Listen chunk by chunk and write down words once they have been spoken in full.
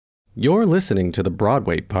You're listening to the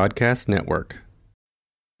Broadway Podcast Network.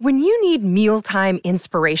 When you need mealtime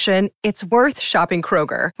inspiration, it's worth shopping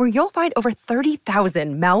Kroger, where you'll find over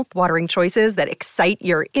 30,000 mouth-watering choices that excite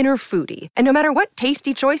your inner foodie. And no matter what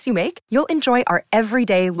tasty choice you make, you'll enjoy our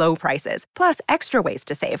everyday low prices, plus extra ways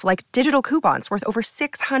to save, like digital coupons worth over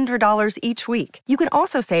 $600 each week. You can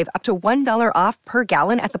also save up to $1 off per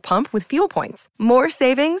gallon at the pump with fuel points. More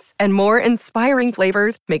savings and more inspiring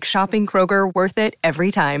flavors make shopping Kroger worth it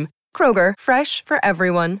every time. Kroger, fresh for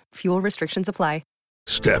everyone. Fuel restrictions apply.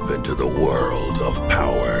 Step into the world of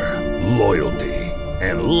power, loyalty,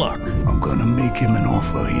 and luck. I'm gonna make him an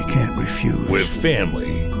offer he can't refuse. With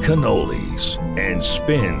family, cannolis, and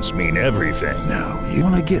spins mean everything. Now, you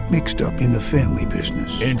wanna get mixed up in the family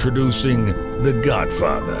business. Introducing The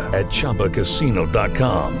Godfather at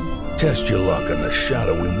ChumbaCasino.com. Test your luck in the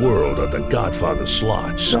shadowy world of The Godfather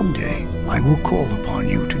slot. Someday, I will call upon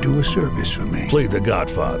you to do a service for me. Play The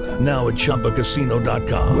Godfather, now at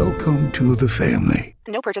ChumbaCasino.com. Welcome to the family.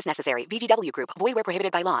 No purchase necessary. VGW Group. Void where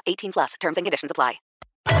prohibited by law. 18 plus. Terms and conditions apply.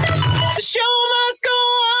 The show must go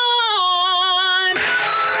on.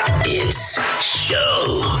 It's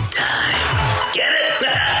show time. Get it?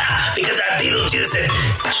 Because I'm Beetlejuice and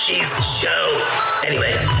she's show.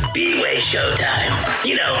 Anyway, B-Way Showtime.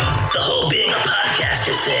 You know, the whole being a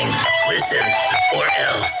podcaster thing. Listen or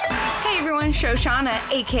else. Hey everyone, Shoshana,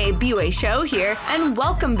 aka B-Way Show here, and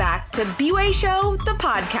welcome back to B-Way Show, the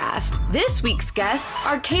podcast. This week's guests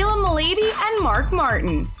are Kaila, Mullady, and Mark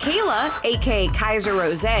Martin. Kaila, aka Kaiser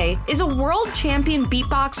Rose, is a world champion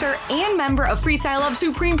beatboxer and member of Freestyle of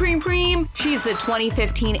Supreme Preem. She's the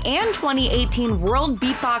 2015 and 2018 World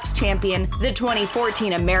Beatbox Champion, the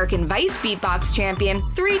 2014 American Vice Beatbox Champion,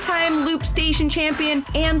 3-time Loop Station Champion,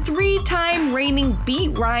 and 3-time reigning Beat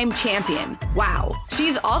Rhyme Champion. Wow.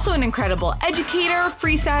 She's also an incredible educator,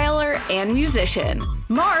 freestyler, and musician.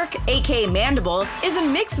 Mark, aka Mandible, is a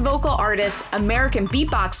mixed vocal artist, American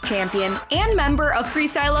Beatbox Champion, and member of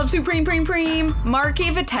Freestyle of Supreme Preem. Mark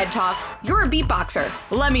gave a TED Talk, "You're a beatboxer.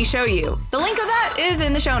 Let me show you." The link of that is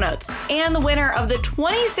in the show notes. And the winner of the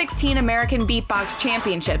 2016 American Beatbox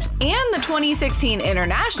Championships and the 2016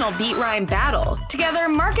 International Beat Rhyme Battle. Together,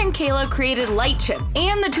 Mark and Kaila created Lightship,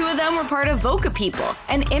 and the two of them were part of Voca People,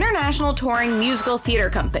 an international touring musical theater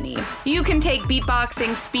company. You can take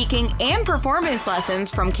beatboxing, speaking, and performance lessons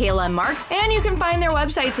from Kaila and Mark, and you can find their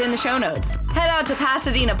websites in the show notes. Head out to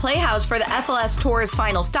Pasadena Playhouse for the FLS Tour's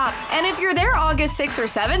final stop, and if you're there August 6th or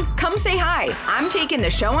 7th, come say hi. I'm taking the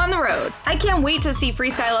show on the road. I can't wait to see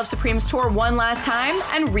Freestyle of Supreme's tour one last time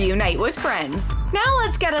and reunite with friends. Now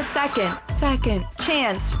let's get a second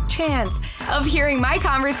chance of hearing my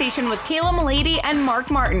conversation with Kaila, Mullady, and Mark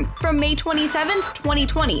Martin from May 27th,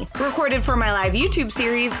 2020, recorded for my live YouTube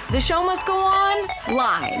series, The Show Must Go On,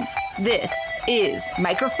 Line. This is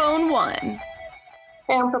Microphone 1.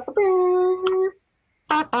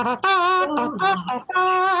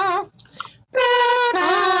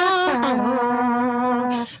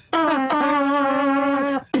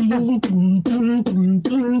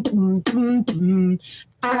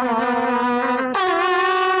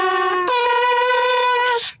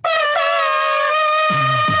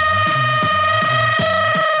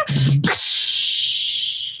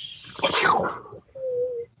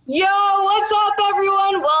 Yo, what's up,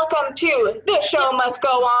 everyone? Welcome to The Show Must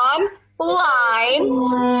Go On Line.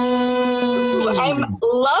 Ooh, I'm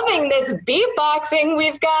loving this beatboxing.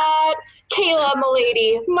 We've got Kaila,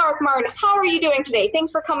 Mullady, Mark Martin. How are you doing today?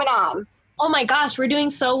 Thanks for coming on. Oh my gosh, we're doing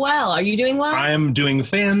so well. Are you doing well? I am doing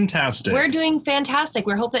fantastic. We're doing fantastic.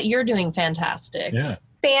 We hope that you're doing fantastic. Yeah.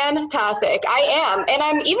 Fantastic. I am. And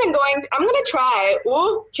I'm going to try,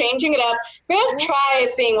 changing it up. I'm going to try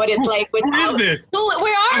seeing what it's like without. What is this? So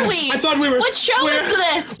where are we? I thought we were. What show is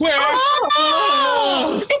this? Where?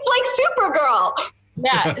 Oh, it's like Supergirl.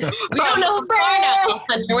 Yeah. We don't know who you are now.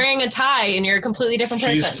 And you're wearing a tie and you're a completely different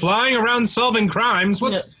person. She's flying around solving crimes.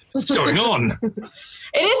 What's going on?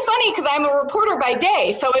 It is funny because I'm a reporter by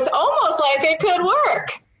day, so it's almost like it could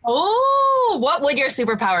work. Oh, what would your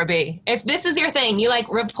superpower be? If this is your thing, you like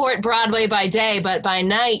report Broadway by day, but by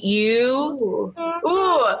night you...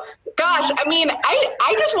 Ooh, gosh, I mean,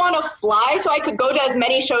 I just want to fly so I could go to as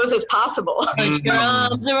many shows as possible. Put your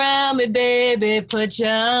arms around me, baby. Put your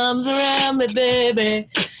arms around me, baby.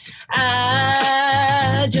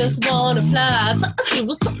 I just want to fly.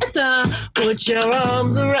 Put your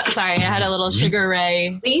arms around... Sorry, I had a little Sugar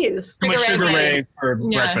Ray. Please. Sugar Ray for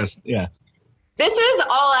breakfast, yeah. This is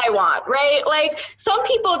all I want, right? Like, some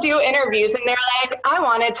people do interviews and they're like, I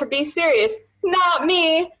want it to be serious. Not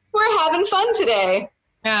me. We're having fun today.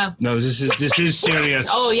 Yeah. No, this is serious.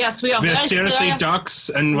 Oh yes, we are. We're very seriously serious. ducks,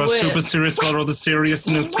 and we're super serious about all the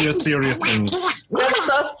seriousness. We're serious things. That's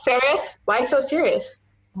so serious. Why so serious?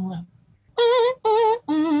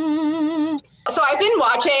 So I've been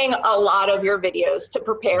watching a lot of your videos to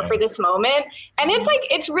prepare for this moment. And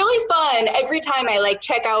it's really fun every time I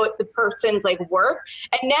check out the person's work.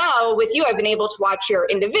 And now with you, I've been able to watch your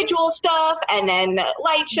individual stuff and then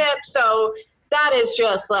Lightship. So that is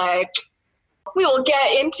just we will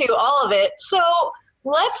get into all of it. So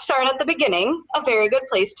let's start at the beginning, a very good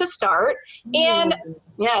place to start. And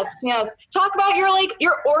yes, talk about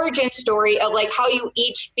your origin story of how you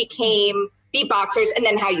each became beatboxers and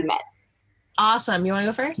then how you met. Awesome. You want to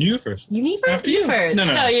go first? You first. You me first? After you first.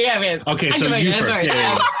 No, yeah, man. Okay, so you first.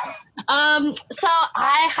 Yeah. So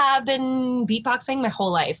I have been beatboxing my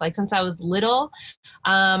whole life, since I was little.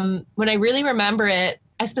 When I really remember it,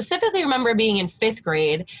 I specifically remember being in 5th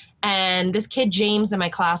grade, and this kid, James, in my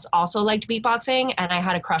class also liked beatboxing, and I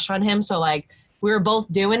had a crush on him. So we were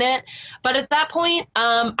both doing it. But at that point,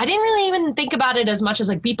 I didn't really even think about it as much as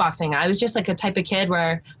beatboxing. I was just a type of kid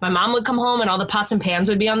where my mom would come home and all the pots and pans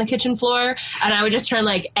would be on the kitchen floor. And I would just turn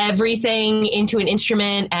everything into an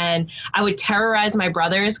instrument. And I would terrorize my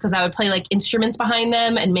brothers because I would play instruments behind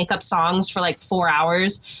them and make up songs for 4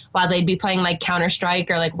 hours while they'd be playing Counter-Strike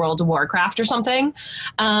or World of Warcraft or something.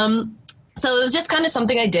 So it was just kind of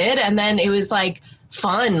something I did. And then it was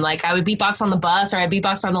fun. I would beatbox on the bus, or I'd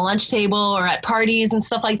beatbox on the lunch table or at parties and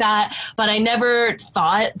stuff like that. But I never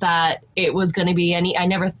thought that it was going to be I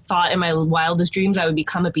never thought in my wildest dreams I would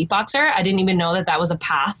become a beatboxer. I didn't even know that was a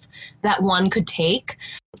path that one could take.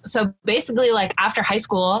 So basically after high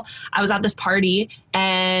school, I was at this party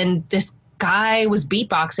and this guy was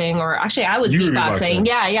beatboxing, or actually I was beatboxing.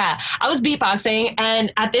 Yeah. I was beatboxing.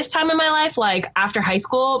 And at this time in my life, after high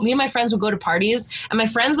school, me and my friends would go to parties and my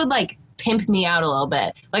friends would pimp me out a little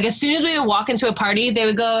bit. As soon as we would walk into a party, they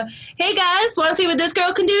would go, "Hey guys, want to see what this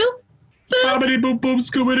girl can do?" Boop, boop,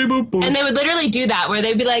 scoobity, boop, boop. And they would literally do that, where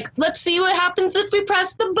they'd be like, "Let's see what happens if we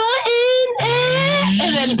press the button."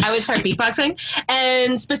 And then I would start beatboxing.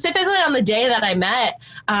 And specifically on the day that I met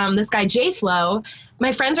this guy, J-Flow,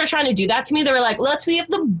 my friends were trying to do that to me. They were like, "Let's see if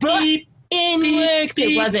the button works."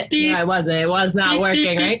 It wasn't. No, it wasn't. It was not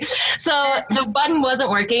working, right? So the button wasn't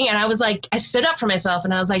working. And I was I stood up for myself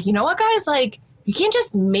and I was like, you know what, guys? You can't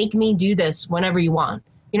just make me do this whenever you want.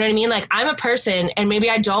 You know what I mean? I'm a person and maybe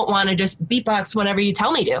I don't want to just beatbox whenever you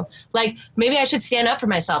tell me to. Maybe I should stand up for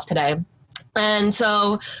myself today. And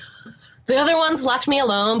so the other ones left me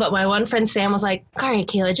alone, but my one friend, Sam, was like, "All right,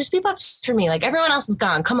 Kaila, just beatbox for me. Everyone else is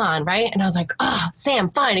gone. Come on, right?" And I was like, "Oh, Sam,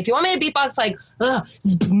 fine. If you want me to beatbox,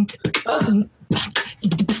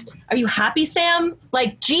 are you happy, Sam?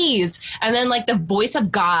 Geez." And then the voice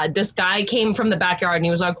of God, this guy came from the backyard and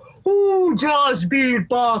he was like, "Ooh, just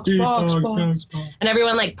beatbox, box." And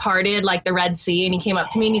everyone parted the Red Sea, and he came up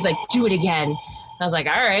to me and he's like, "Do it again." I was like,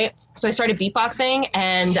 all right. So I started beatboxing,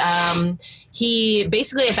 and he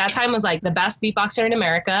basically at that time was the best beatboxer in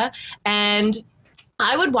America. And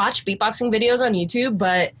I would watch beatboxing videos on YouTube,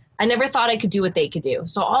 but I never thought I could do what they could do.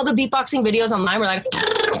 So all the beatboxing videos online were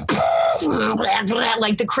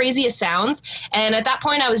the craziest sounds. And at that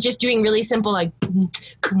point I was just doing really simple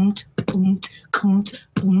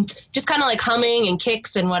just kind of humming and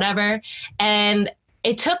kicks and whatever. And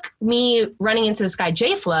it took me running into this guy,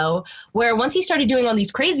 J-Flow, where once he started doing all these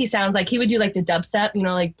crazy sounds, he would do the dubstep,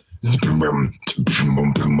 yeah.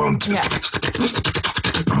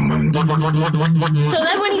 So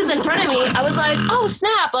then when he's in front of me, I was like, oh,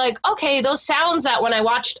 snap. Okay, those sounds that when I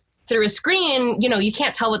watched through a screen, you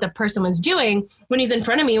can't tell what the person was doing. When he's in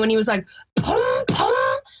front of me, when he was pum, pum,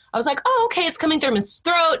 I was like, oh, okay, it's coming from his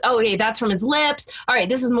throat. Oh, okay, that's from his lips. All right,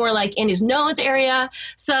 this is more in his nose area.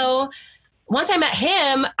 So once I met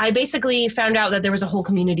him, I basically found out that there was a whole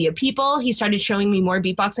community of people. He started showing me more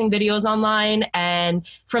beatboxing videos online. And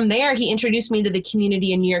from there, he introduced me to the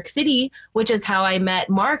community in New York City, which is how I met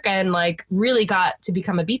Mark and really got to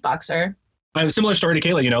become a beatboxer. I have a similar story to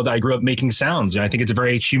Kaila, that I grew up making sounds. I think it's a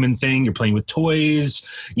very human thing. You're playing with toys.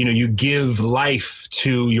 You give life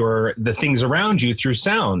to the things around you through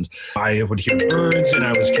sound. I would hear birds, and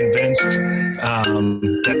I was convinced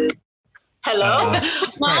that Hello?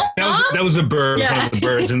 Sorry, that was a bird. Yeah. One of the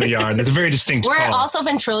birds in the yard. It's a very distinct We're call. also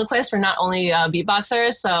ventriloquists. We're not only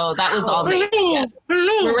beatboxers, so that was all. Yeah.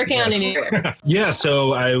 We're working on a new. Yeah,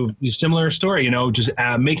 so similar story, just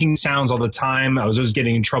making sounds all the time. I was always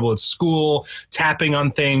getting in trouble at school, tapping on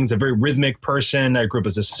things, a very rhythmic person. I grew up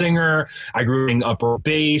as a singer. I grew up in upper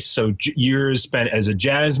bass, so years spent as a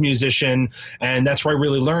jazz musician. And that's where I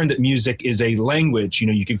really learned that music is a language.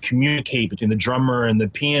 You can communicate between the drummer and the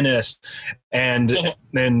pianist. And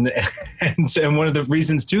one of the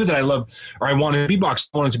reasons too that I wanted to beatbox,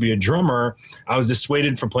 I wanted to be a drummer. I was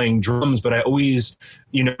dissuaded from playing drums, but I always,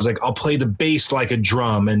 was like, I'll play the bass like a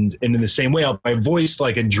drum, and in the same way, I'll play voice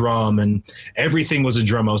like a drum, and everything was a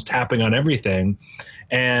drum. I was tapping on everything.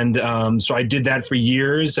 And so I did that for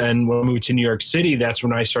years. And when I moved to New York City, that's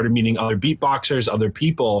when I started meeting other beatboxers, other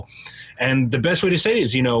people. And the best way to say it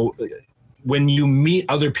is, when you meet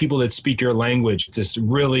other people that speak your language, it's this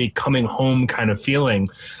really coming home kind of feeling.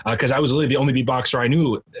 Because I was literally the only beatboxer I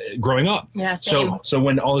knew growing up. Yeah, same. So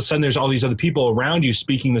when all of a sudden there's all these other people around you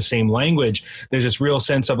speaking the same language, there's this real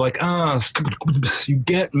sense of like, you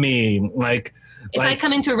get me. Like, if I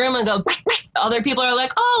come into a room and go, other people are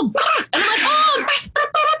like, oh, and I'm like, oh,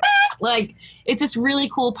 like, it's this really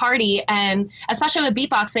cool party. And especially with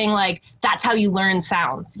beatboxing, like, that's how you learn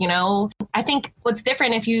sounds, I think what's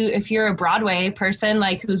different if you're a Broadway person,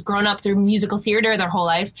 like, who's grown up through musical theater their whole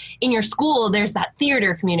life, in your school, there's that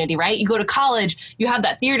theater community, right? You go to college, you have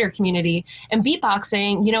that theater community. And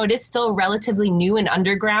beatboxing, it is still relatively new and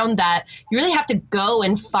underground, that you really have to go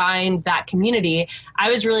and find that community. I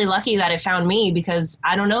was really lucky that it found me, because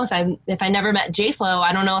I don't know if I never met J-Flow,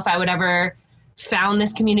 I don't know if I would ever found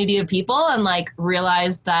this community of people and like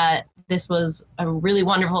realized that this was a really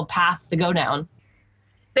wonderful path to go down.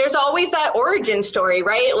 There's always that origin story,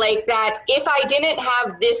 right? Like that if I didn't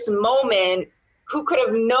have this moment, who could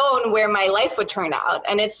have known where my life would turn out?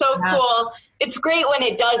 And it's so cool. It's great when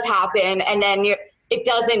it does happen, and then it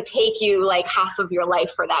doesn't take you like half of your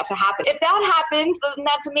life for that to happen. If that happens, then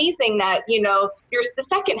that's amazing that, the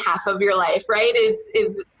second half of your life, right,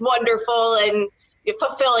 is wonderful and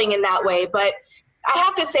fulfilling in that way. But I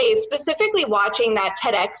have to say, specifically watching that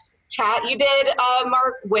TEDx chat you did,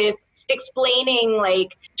 Mark, with explaining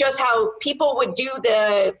like just how people would do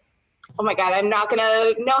the, oh my God, I'm not going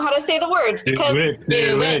to know how to say the words. Do it.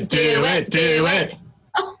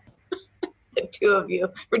 The two of you.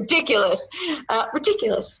 Ridiculous.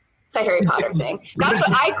 It's a Harry Potter thing. That's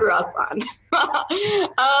what I grew up on.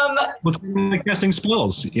 Well, it's like casting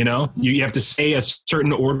spells, you have to say a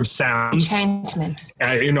certain order of sounds. Enchantment.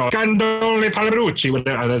 Candole Palabrucci,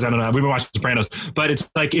 whatever. I don't know. We've been watching Sopranos. But it's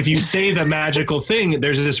like if you say the magical thing,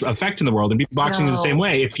 there's this effect in the world. And beatboxing is the same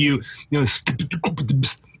way. If you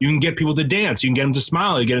can get people to dance. You can get them to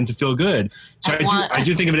smile. You get them to feel good. So I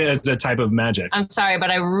do think of it as a type of magic. I'm sorry,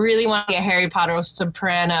 but I really want to get Harry Potter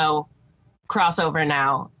Soprano crossover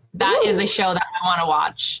now. That is a show that I want to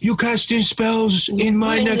watch. You casting spells in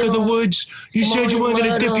my neck of the woods. You said you weren't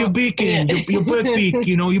going to dip your beak in, your bird beak.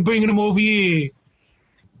 You're bringing them over here.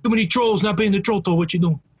 Too many trolls not being the troll, though. What you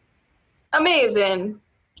doing? Amazing.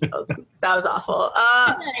 That was awful.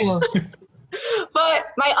 But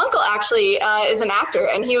my uncle actually is an actor,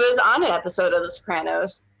 and he was on an episode of The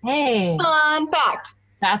Sopranos. Hey. Fun fact.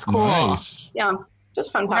 That's cool. Nice. Yeah.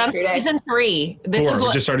 Just fun We're on season 3. We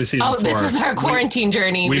just started season 4. This is our quarantine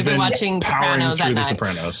journey. We've been watching Sopranos at night.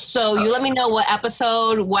 Sopranos. So you let me know what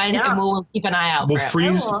episode, when, and we'll keep an eye out for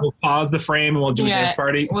it. We'll pause the frame, and we'll do a dance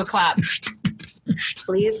party. We'll clap.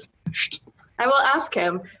 Please. I will ask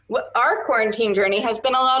him. Our quarantine journey has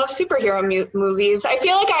been a lot of superhero movies. I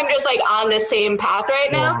feel like I'm just like on the same path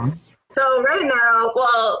right now. Yeah. So right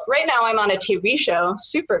now I'm on a TV show,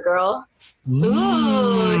 Supergirl.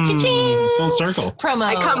 Ooh, cha-ching. Full circle. Promo.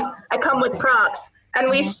 I come with props. And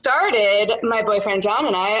we started, my boyfriend John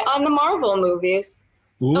and I, on the Marvel movies.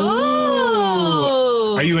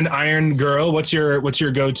 Ooh. Are you an Iron Girl? What's your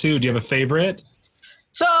go-to? Do you have a favorite?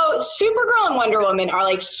 So Supergirl and Wonder Woman are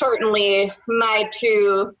like certainly my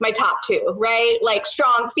top two, right? Like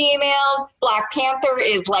strong females. Black Panther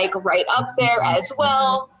is like right up there as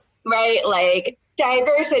well, right? Like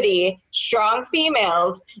diversity, strong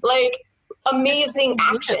females, like amazing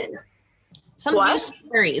action. New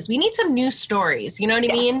stories. We need some new stories. You know what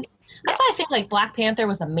I mean? That's why I think like Black Panther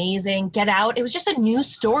was amazing. Get Out. It was just a new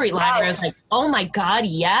storyline where I was like, oh my God,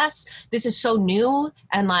 yes, this is so new.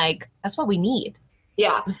 And like, that's what we need.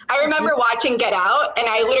 Yeah. I remember watching Get Out and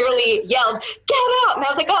I literally yelled, "Get Out!" And I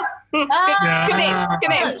was like, good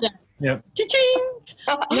name. Yep. Cha-ching.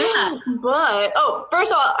 Yeah. But,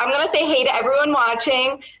 first of all, I'm going to say hey to everyone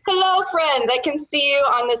watching. Hello, friends. I can see you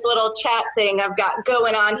on this little chat thing I've got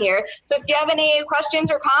going on here. So if you have any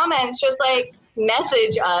questions or comments, just like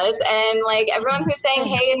message us. And like everyone who's saying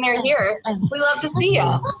hey and they're here, we love to see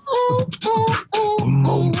you.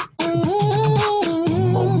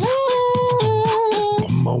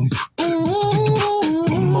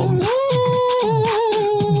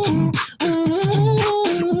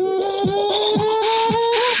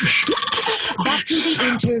 Back to the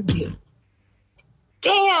interview.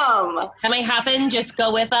 Damn. That might happen. Just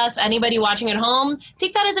go with us. Anybody watching at home,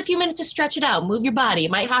 take that as a few minutes to stretch it out. Move your body.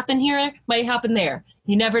 It might happen here, might happen there.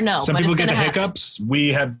 You never know. Some people get the hiccups. We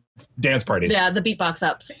have dance parties. Yeah, the beatbox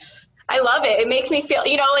ups. I love it. It makes me feel,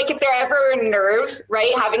 like if they're ever nerves,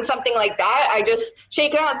 right, having something like that, I just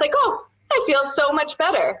shake it out. It's like, oh, I feel so much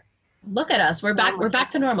better. Look at us. We're back. We're back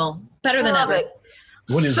to normal. Better than ever.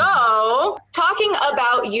 So, talking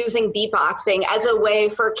about using beatboxing as a way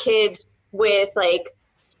for kids with like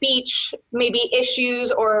speech maybe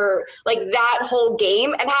issues or like that whole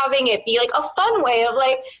game, and having it be like a fun way of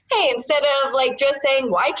like, hey, instead of like just saying,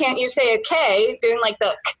 why can't you say a K, doing like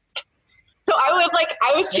the so I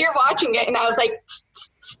was here watching it and I was like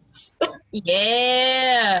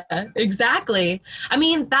yeah, exactly. I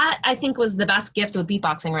mean, that I think was the best gift with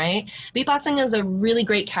beatboxing, right? Beatboxing is a really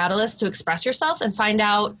great catalyst to express yourself and find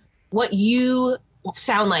out what you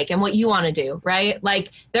sound like and what you want to do, right?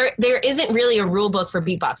 Like there isn't really a rule book for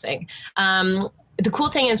beatboxing. The cool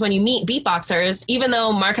thing is when you meet beatboxers, even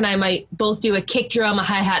though Mark and I might both do a kick drum, a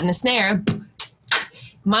hi-hat, and a snare,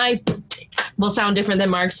 my will sound different than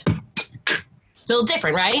Mark's. Still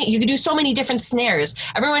different, right? You could do so many different snares.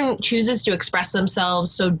 Everyone chooses to express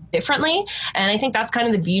themselves so differently. And I think that's kind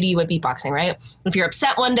of the beauty with beatboxing, right? If you're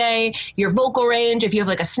upset one day, your vocal range, if you have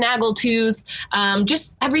like a snaggle tooth,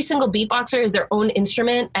 just every single beatboxer is their own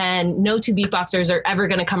instrument, and no two beatboxers are ever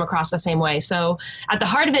going to come across the same way. So at the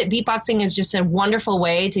heart of it, beatboxing is just a wonderful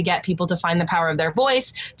way to get people to find the power of their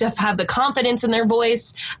voice, to have the confidence in their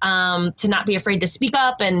voice, to not be afraid to speak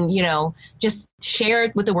up and, just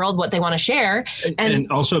share with the world what they want to share.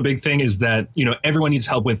 And also a big thing is that, everyone needs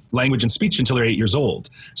help with language and speech until they're 8 years old.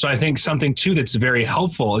 So I think something too that's very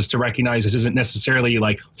helpful is to recognize this isn't necessarily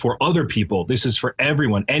like for other people. This is for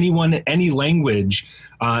everyone, anyone, any language,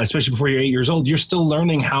 especially before you're 8 years old. You're still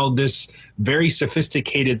learning how this very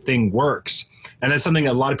sophisticated thing works. And that's something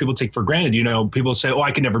that a lot of people take for granted. People say, oh, I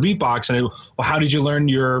can never beatbox. And well, how did you learn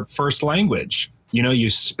your first language? You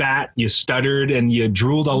spat, you stuttered, and you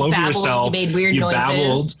drooled all over yourself. You made weird noises.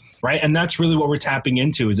 Babbled, right? And that's really what we're tapping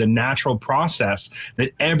into, is a natural process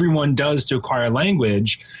that everyone does to acquire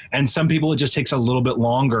language. And some people, it just takes a little bit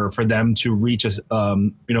longer for them to reach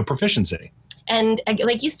proficiency. And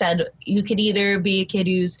like you said, you could either be a kid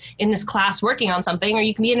who's in this class working on something, or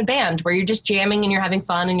you can be in a band where you're just jamming and you're having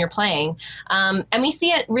fun and you're playing. And we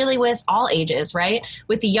see it really with all ages, right?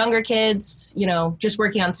 With the younger kids, just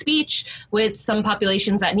working on speech, with some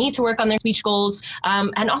populations that need to work on their speech goals,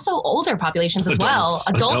 and also older populations as well.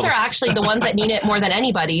 Adults are actually the ones that need it more than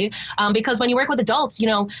anybody, because when you work with adults,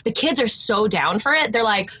 the kids are so down for it. They're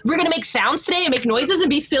like, we're going to make sounds today and make noises and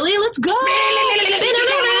be silly. Let's go.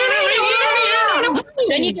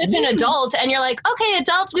 Then you get to an adult and you're like, okay,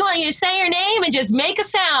 adults, we want you to say your name and just make a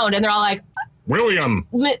sound. And they're all like, William.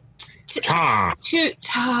 Ta.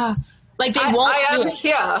 Like they won't I do am it.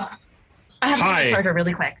 here. I have to get a charger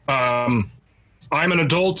really quick. I'm an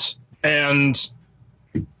adult, and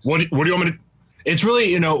what do you want me to... It's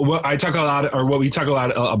really, what I talk a lot, or what we talk a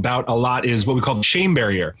lot about a lot, is what we call the shame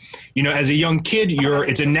barrier. As a young kid,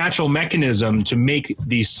 it's a natural mechanism to make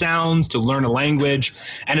these sounds, to learn a language.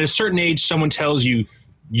 And at a certain age, someone tells you,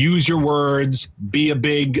 use your words, be a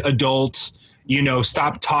big adult,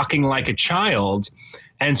 stop talking like a child.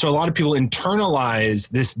 And so a lot of people internalize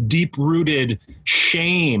this deep-rooted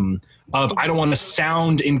shame of, I don't want to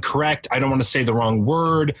sound incorrect. I don't want to say the wrong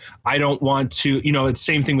word. I don't want to, it's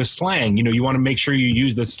same thing with slang. You want to make sure you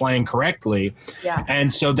use the slang correctly. Yeah.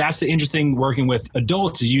 And so that's the interesting working with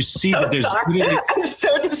adults, is you see that there's... Sorry. I'm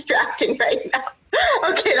so distracting right now.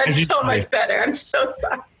 Okay, that's so much better. I'm so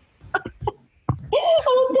sorry. I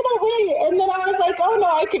was going to wait, and then I was like, oh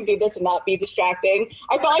no, I could do this and not be distracting.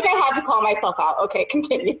 I felt like I had to call myself out. Okay,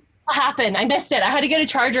 continue. What happened? I missed it. I had to get a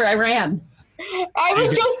charger. I ran. I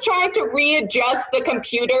was just trying to readjust the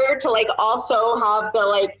computer to also have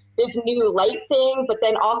the this new light thing, but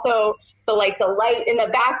then also the light in the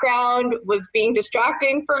background was being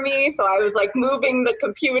distracting for me. So I was moving the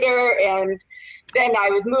computer, and then I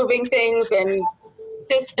was moving things, and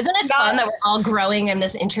just... Isn't it fun that we're all growing in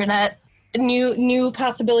this internet? New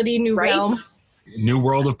possibility, new realm. New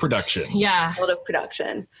world of production. Yeah. World of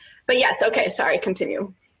production. But yes, okay, sorry,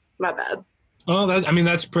 continue. My bad. Well, that's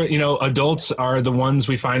adults are the ones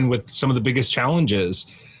we find with some of the biggest challenges.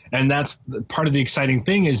 And that's part of the exciting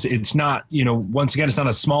thing, is it's not, once again, it's not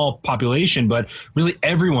a small population, but really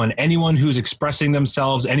anyone who's expressing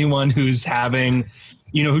themselves, anyone who's having,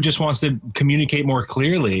 who just wants to communicate more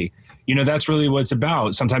clearly. That's really what it's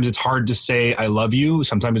about. Sometimes it's hard to say, I love you.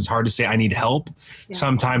 Sometimes it's hard to say, I need help. Yeah.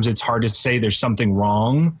 Sometimes it's hard to say there's something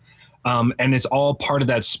wrong. And it's all part of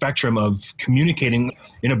that spectrum of communicating.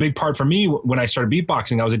 In a big part for me, when I started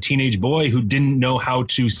beatboxing, I was a teenage boy who didn't know how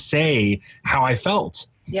to say how I felt.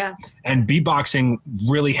 Yeah. And beatboxing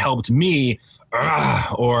really helped me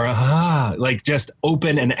like just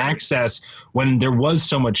open and access when there was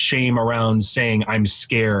so much shame around saying I'm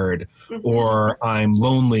scared or I'm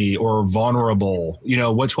lonely or vulnerable. You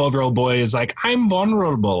know, what 12-year-old boy is like, I'm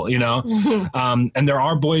vulnerable, you know? And there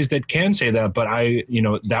are boys that can say that, but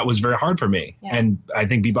that was very hard for me. Yeah. And I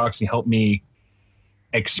think beatboxing helped me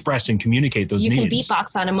express and communicate those needs. You can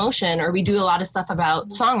beatbox on emotion, or we do a lot of stuff about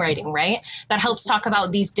songwriting, right? That helps talk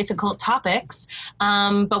about these difficult topics.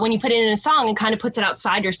 But when you put it in a song, it kind of puts it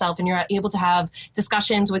outside yourself, and you're able to have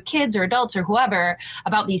discussions with kids or adults or whoever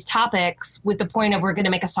about these topics with the point of we're going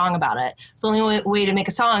to make a song about it. So the only way to make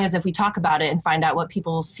a song is if we talk about it and find out what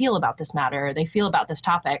people feel about this matter, or they feel about this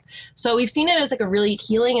topic. So we've seen it as like a really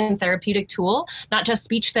healing and therapeutic tool, not just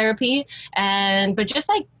speech therapy, but just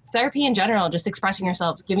like therapy in general, just expressing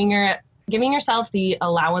yourself, giving yourself the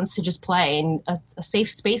allowance to just play and a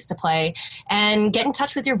safe space to play and get in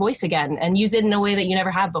touch with your voice again and use it in a way that you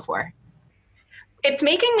never have before. It's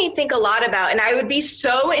making me think a lot about, and I would be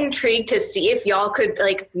so intrigued to see if y'all could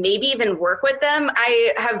like maybe even work with them.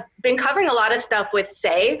 I have been covering a lot of stuff with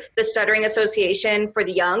SAY, the Stuttering Association for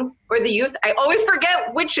the Young or the Youth. I always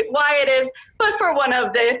forget why it is, but for one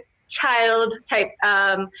of the child type.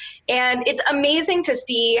 And it's amazing to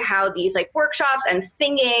see how these like workshops and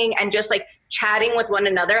singing and just like chatting with one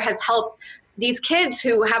another has helped these kids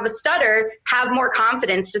who have a stutter have more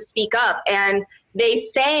confidence to speak up. And they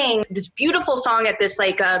sang this beautiful song at this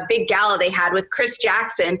like big gala they had with Chris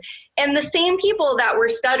Jackson. And the same people that were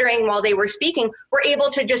stuttering while they were speaking were able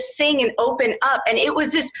to just sing and open up. And it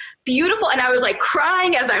was this beautiful, and I was like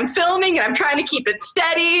crying as I'm filming and I'm trying to keep it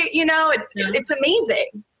steady. You know, it's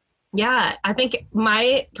amazing. Yeah, I think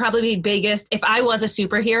my probably biggest, if I was a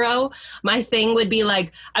superhero, my thing would be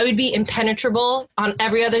like, I would be impenetrable on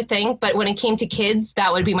every other thing. But when it came to kids,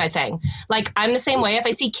 that would be my thing. Like, I'm the same way. If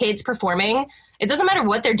I see kids performing, it doesn't matter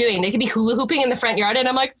what they're doing. They could be hula hooping in the front yard and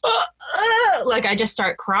I'm like, like I just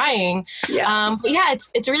start crying. Yeah. But yeah,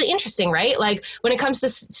 it's really interesting, right? Like when it comes to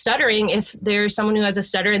stuttering, if there's someone who has a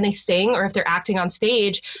stutter and they sing, or if they're acting on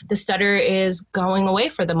stage, the stutter is going away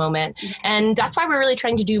for the moment. And that's why we're really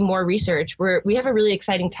trying to do more research. We have a really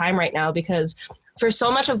exciting time right now because for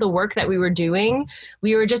so much of the work that we were doing,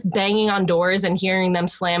 we were just banging on doors and hearing them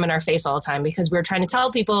slam in our face all the time because we were trying to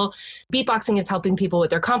tell people beatboxing is helping people with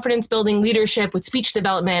their confidence building, leadership, with speech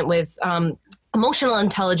development, with emotional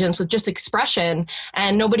intelligence, with just expression,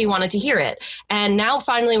 and nobody wanted to hear it. And now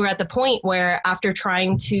finally we're at the point where after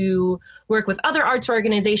trying to work with other arts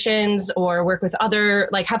organizations or work with other,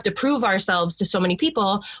 like have to prove ourselves to so many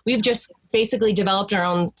people, we've just basically developed our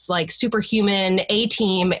own like superhuman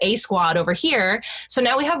A-team, A-squad over here. So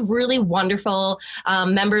now we have really wonderful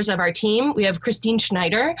members of our team. We have Christine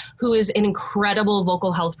Schneider, who is an incredible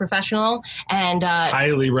vocal health professional. And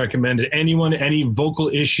highly recommended. Anyone, any vocal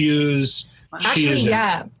issues, actually,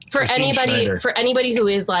 yeah. For anybody who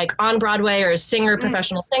is like on Broadway or a singer,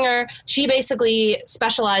 professional singer, she basically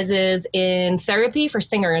specializes in therapy for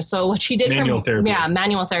singers. So what she did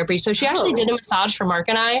manual therapy. So she actually did a massage for Mark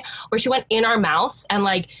and I, where she went in our mouths and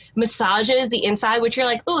like massages the inside, which you're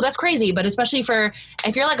like, oh, that's crazy. But especially if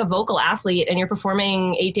you're like a vocal athlete and you're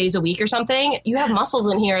performing 8 days a week or something, you have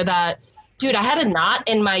muscles in here that. Dude, I had a knot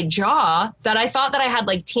in my jaw that I thought that I had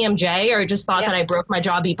like TMJ or just thought that I broke my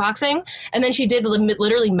jaw beatboxing. And then she did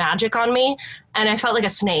literally magic on me and I felt like a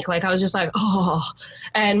snake. Like I was just like, oh,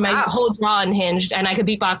 and my whole jaw unhinged and I could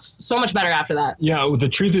beatbox so much better after that. Yeah, the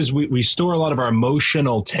truth is we store a lot of our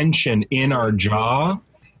emotional tension in our jaw.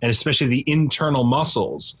 And especially the internal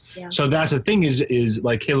muscles. Yeah. So that's the thing is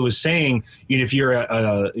like Kaila was saying, if you're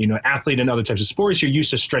a athlete in other types of sports, you're used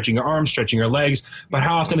to stretching your arms, stretching your legs. But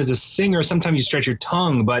how often as a singer, sometimes you stretch your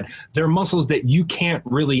tongue, but there are muscles that you can't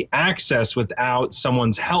really access without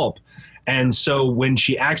someone's help. And so when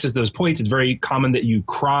she accesses those points, it's very common that you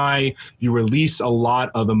cry, you release a lot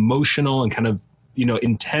of emotional and kind of,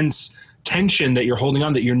 intense tension that you're holding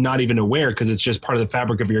on that you're not even aware because it's just part of the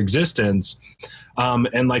fabric of your existence.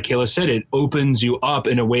 And like Kaila said, it opens you up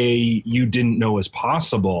in a way you didn't know was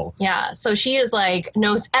possible. Yeah. So she is like,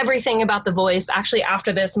 knows everything about the voice. Actually,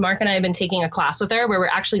 after this, Mark and I have been taking a class with her where we're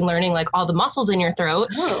actually learning like all the muscles in your throat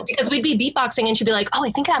because we'd be beatboxing and she'd be like, oh,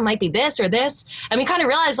 I think that might be this or this. And we kind of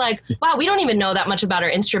realized like, wow, we don't even know that much about our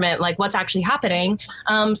instrument, like what's actually happening.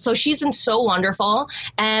 So she's been so wonderful.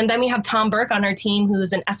 And then we have Tom Burke on our team,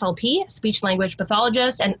 who's an SLP, speech language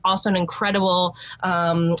pathologist, and also an incredible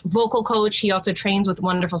vocal coach. He also trains with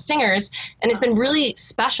wonderful singers. And it's been really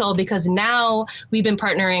special because now we've been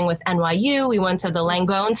partnering with NYU. We went to the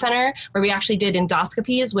Langone Center where we actually did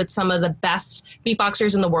endoscopies with some of the best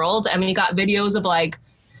beatboxers in the world. And we got videos of like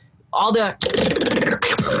all the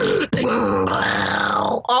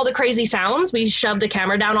crazy sounds. We shoved a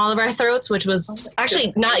camera down all of our throats, which was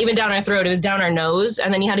actually not even down our throat. It was down our nose.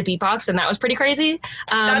 And then you had to beatbox, and that was pretty crazy.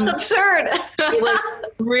 That's absurd. It was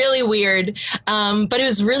really weird. But it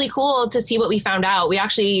was really cool to see what we found out. We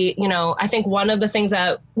actually, I think one of the things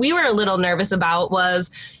that we were a little nervous about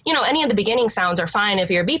was, any of the beginning sounds are fine if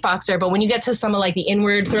you're a beatboxer, but when you get to some of like the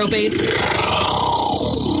inward throat bass,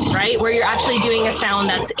 right, where you're actually doing a sound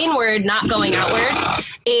that's inward, not going outward,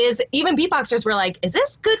 is even beatboxers were like, is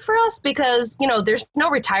this good for us? Because, there's no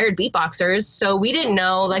retired beatboxers. So we didn't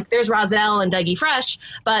know, like there's Rozelle and Dougie Fresh,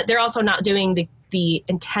 but they're also not doing the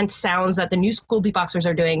intense sounds that the new school beatboxers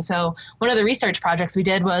are doing. So one of the research projects we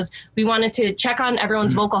did was we wanted to check on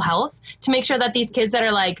everyone's vocal health to make sure that these kids that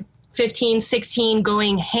are like 15, 16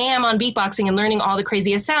 going ham on beatboxing and learning all the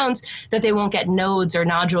craziest sounds, that they won't get nodes or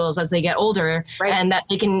nodules as they get older, right, and that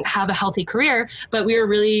they can have a healthy career. But we were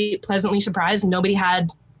really pleasantly surprised. Nobody had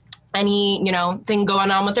any, thing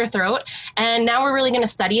going on with their throat. And now we're really going to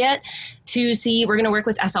study it to see, we're going to work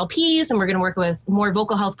with SLPs and we're going to work with more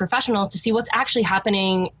vocal health professionals to see what's actually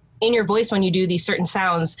happening in your voice when you do these certain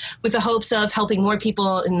sounds, with the hopes of helping more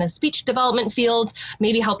people in the speech development field,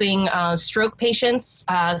 maybe helping stroke patients,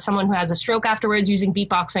 someone who has a stroke afterwards using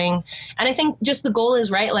beatboxing. And I think just the goal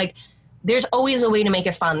is, right, like there's always a way to make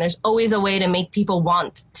it fun. There's always a way to make people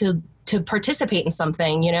want to participate in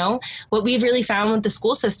something, What we've really found with the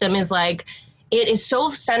school system is like, it is so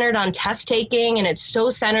centered on test taking, and it's so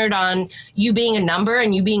centered on you being a number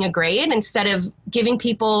and you being a grade, instead of giving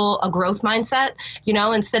people a growth mindset,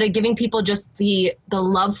 instead of giving people just the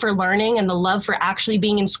love for learning and the love for actually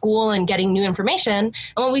being in school and getting new information. And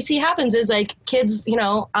what we see happens is like kids,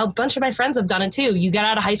 a bunch of my friends have done it too. You get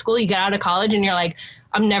out of high school, you get out of college, and you're like,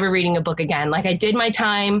 I'm never reading a book again. Like I did my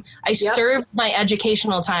time, I served my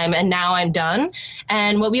educational time, and now I'm done.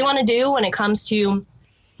 And what we want to do when it comes to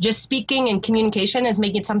just speaking and communication is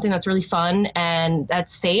making it something that's really fun and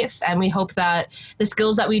that's safe. And we hope that the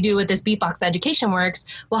skills that we do with this Beatbox Education Works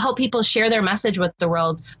will help people share their message with the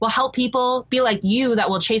world, will help people be like you that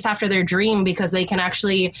will chase after their dream because they can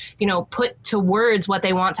actually, put to words what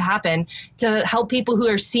they want to happen, to help people who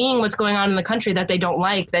are seeing what's going on in the country that they don't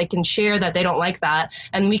like, they can share that they don't like that.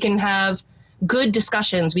 And we can have good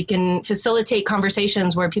discussions. We can facilitate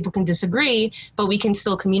conversations where people can disagree, but we can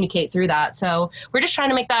still communicate through that. So we're just trying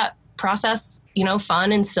to make that process,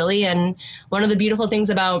 fun and silly. And one of the beautiful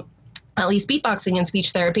things about at least beatboxing and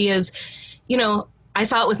speech therapy is, I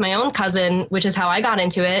saw it with my own cousin, which is how I got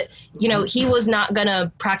into it. He was not going to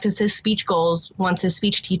practice his speech goals once his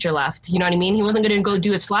speech teacher left. You know what I mean? He wasn't going to go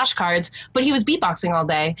do his flashcards, but he was beatboxing all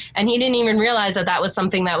day. And he didn't even realize that that was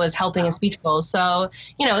something that was helping his speech goals. So,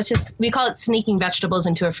 it's just, we call it sneaking vegetables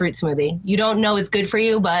into a fruit smoothie. You don't know it's good for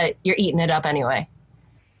you, but you're eating it up anyway.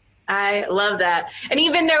 I love that. And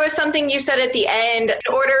even there was something you said at the end,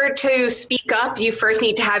 in order to speak up, you first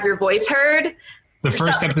need to have your voice heard. The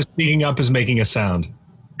first step to speaking up is making a sound.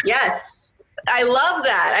 Yes, I love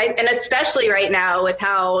that. And especially right now with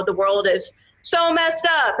how the world is so messed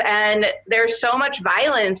up and there's so much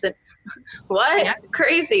violence. And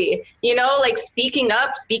crazy, like speaking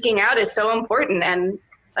up, speaking out is so important. And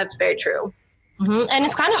that's very true. Mm-hmm. And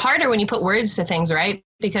it's kind of harder when you put words to things, right?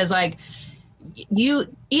 Because like even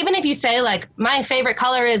if you say like, my favorite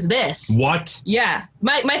color is this. What? Yeah.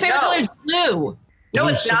 My favorite color is blue. No,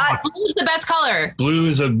 it's not. Blue is the best color. Blue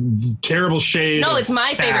is a terrible shade. No, it's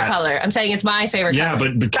my favorite color. I'm saying it's my favorite color.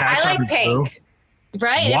 Yeah, but cats I like pink. Blue.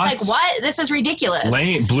 Right? What? It's like, what? This is ridiculous.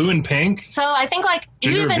 Blue and pink? So I think like,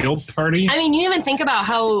 Gender reveal party? you even think about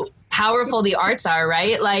how powerful the arts are,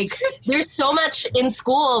 right? Like there's so much in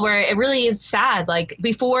school where it really is sad. Like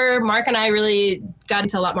before Mark and I really got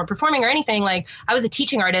into a lot more performing or anything, like I was a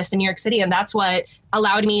teaching artist in New York City, and that's what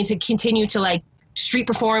allowed me to continue to like street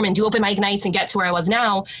perform and do open mic nights and get to where I was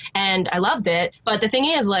now. And I loved it. But the thing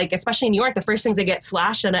is, like, especially in New York, the first things that get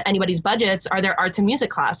slashed on anybody's budgets are their arts and music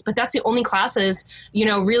class. But that's the only classes,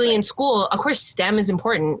 really in school. Of course, STEM is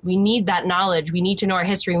important. We need that knowledge. We need to know our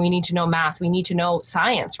history. We need to know math. We need to know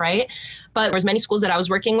science, right? But there was many schools that I was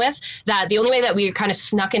working with that the only way that we kind of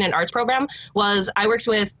snuck in an arts program was I worked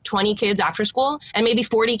with 20 kids after school, and maybe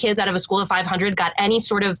 40 kids out of a school of 500 got any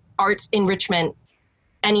sort of art enrichment,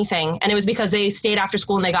 anything. And it was because they stayed after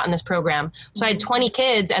school and they got in this program. So I had 20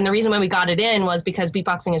 kids. And the reason why we got it in was because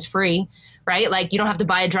beatboxing is free, right? Like you don't have to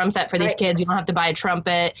buy a drum set for these kids. You don't have to buy a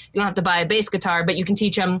trumpet. You don't have to buy a bass guitar, but you can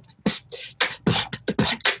teach them.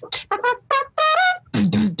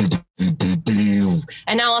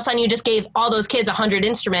 of a sudden you just gave all those kids 100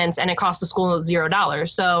 instruments and it cost the school $0.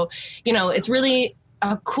 So, it's really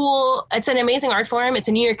it's an amazing art form. It's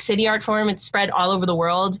a New York City art form. It's spread all over the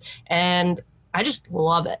world. And I just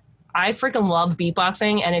love it. I freaking love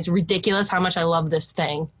beatboxing, and it's ridiculous how much I love this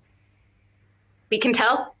thing. We can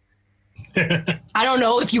tell? I don't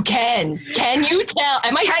know if you can. Can you tell?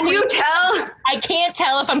 Can you tell? I can't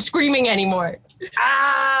tell if I'm screaming anymore.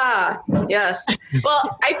 Ah, yes.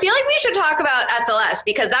 Well, I feel like we should talk about FLS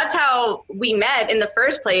because that's how we met in the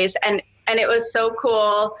first place. And it was so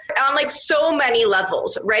cool on like so many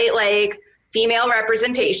levels, right? Like female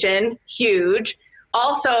representation, huge.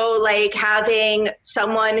 Also like having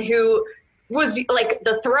someone who was like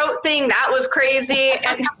the throat thing, that was crazy.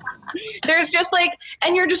 And there's just like,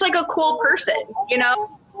 and you're just like a cool person,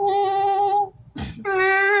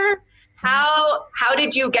 How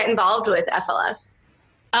did you get involved with FLS?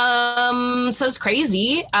 So it's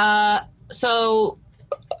crazy. So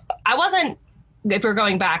I wasn't, if we're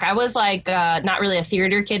going back, I was like not really a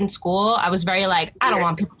theater kid in school. I was very like, I don't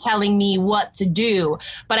want people telling me what to do.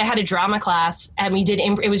 But I had a drama class and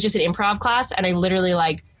it was just an improv class. And I literally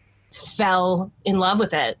like fell in love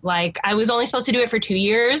with it. Like I was only supposed to do it for 2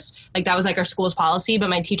 years. Like that was like our school's policy. But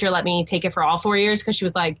my teacher let me take it for all 4 years because she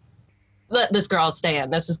was like, let this girl stay in.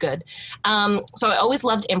 This is good. So I always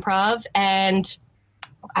loved improv. And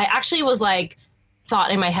I actually was like,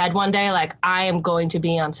 thought in my head one day, like, I am going to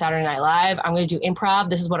be on Saturday Night Live. I'm going to do improv.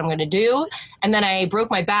 This is what I'm going to do. And then I broke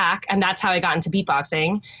my back, and that's how I got into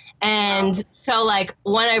beatboxing. And so like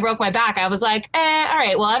when I broke my back, I was like, all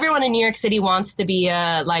right, well, everyone in New York City wants to be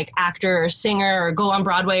a like actor or singer or go on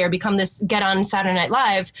Broadway or get on Saturday Night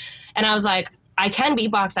Live. And I was like, I can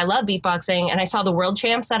beatbox. I love beatboxing. And I saw the World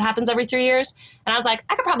Champs that happens every 3 years. And I was like,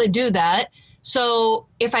 I could probably do that. So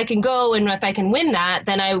if I can go and if I can win that,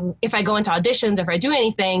 then if I go into auditions, if I do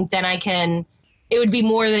anything, then it would be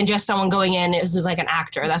more than just someone going in as like an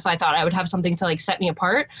actor. That's why I thought I would have something to like set me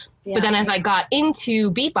apart. Yeah. But then as I got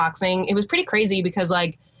into beatboxing, it was pretty crazy because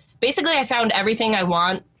like, basically I found everything I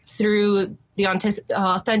want through the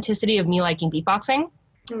authenticity of me liking beatboxing.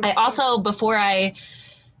 Mm-hmm. I also, before I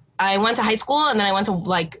went to high school and then I went to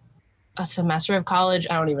like a semester of college.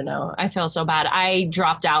 I don't even know. I feel so bad. I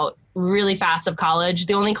dropped out really fast of college.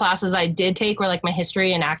 The only classes I did take were like my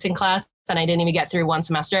history and acting class, and I didn't even get through one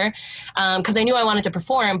semester because I knew I wanted to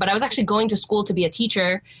perform, but I was actually going to school to be a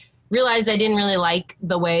teacher, realized I didn't really like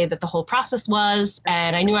the way that the whole process was,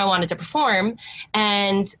 and I knew I wanted to perform.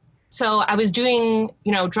 And so I was doing,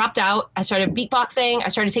 dropped out. I started beatboxing. I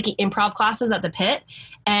started taking improv classes at the Pit,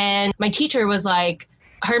 and my teacher was like,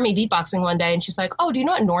 heard me beatboxing one day and she's like, oh, do you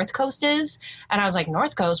know what North Coast is? And I was like,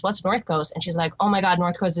 North Coast? What's North Coast? And she's like, oh my God,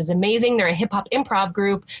 North Coast is amazing. They're a hip hop improv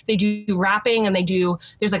group. They do rapping and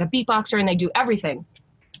there's like a beatboxer and they do everything.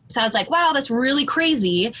 So I was like, wow, that's really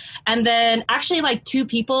crazy. And then actually like 2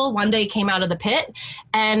 people one day came out of the Pit,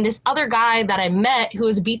 and this other guy that I met who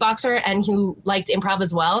was a beatboxer and who liked improv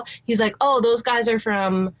as well, he's like, oh, those guys are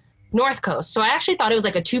from North Coast. So I actually thought it was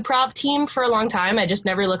like a 2-prov team for a long time. I just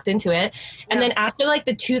never looked into it. And then after like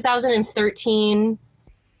the 2013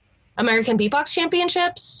 American Beatbox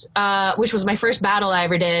Championships, which was my first battle I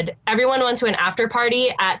ever did, everyone went to an after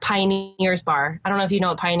party at Pioneers Bar. I don't know if you know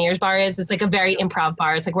what Pioneers Bar is. It's like a very improv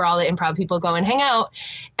bar. It's like where all the improv people go and hang out.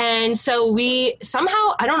 And so we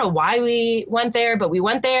somehow, I don't know why we went there, but we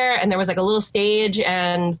went there and there was like a little stage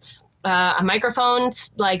and a microphone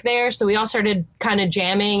like there. So we all started kind of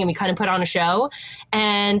jamming and we kind of put on a show.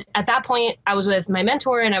 And at that point I was with my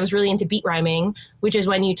mentor and I was really into beat rhyming, which is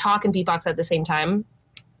when you talk and beatbox at the same time.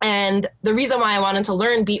 And the reason why I wanted to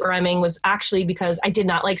learn beat rhyming was actually because I did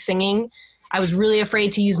not like singing. I was really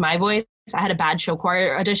afraid to use my voice. I had a bad show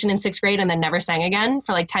choir audition in 6th grade and then never sang again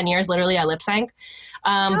for like 10 years. Literally, I lip sync.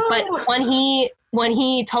 But when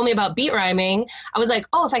he told me about beat rhyming, I was like,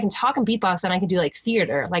 oh, if I can talk and beatbox, then I can do like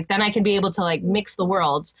theater. Like then I can be able to like mix the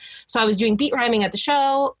worlds. So I was doing beat rhyming at the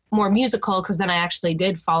show, more musical, because then I actually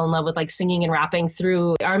did fall in love with like singing and rapping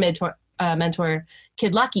through our mentor,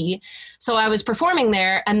 Kid Lucky. So I was performing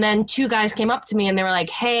there, and then 2 guys came up to me and they were like,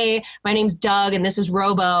 hey, my name's Doug and this is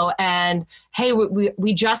Robo, and hey,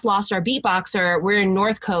 we just lost our beatboxer. We're in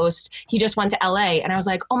North Coast. He just went to LA. And I was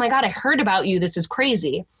like, oh my God, I heard about you. This is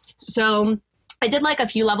crazy. So I did like a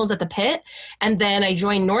few levels at the Pit, and then I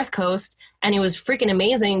joined North Coast, and it was freaking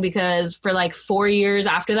amazing because for like 4 years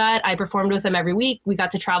after that, I performed with them every week. We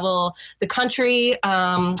got to travel the country,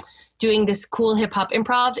 doing this cool hip hop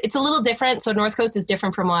improv. It's a little different. So North Coast is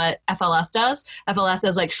different from what FLS does. FLS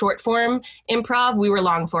does like short form improv. We were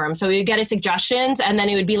long form. So we would get a suggestions, and then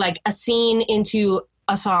it would be like a scene into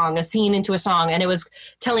a song, a scene into a song. And it was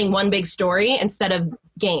telling one big story instead of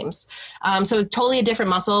games. So it was totally a different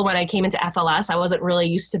muscle when I came into FLS. I wasn't really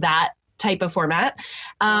used to that type of format.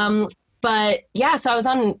 But yeah, so I was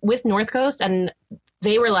on with North Coast, and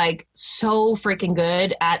they were like so freaking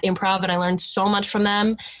good at improv, and I learned so much from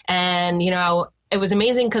them. And, you know, it was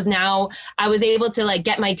amazing because now I was able to like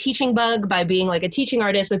get my teaching bug by being like a teaching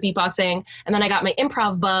artist with beatboxing. And then I got my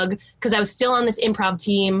improv bug because I was still on this improv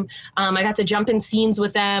team. I got to jump in scenes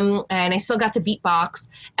with them, and I still got to beatbox.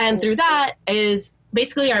 And through that is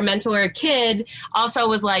basically our mentor Kid also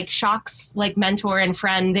was like Shock's like mentor and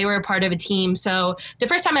friend. They were a part of a team. So the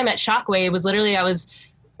first time I met Shockwave was literally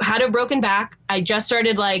had a broken back. I just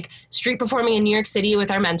started like street performing in New York City with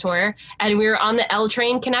our mentor, and we were on the L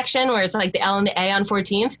train connection where it's like the L and the A on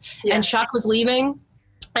 14th. Yeah. And Shock was leaving,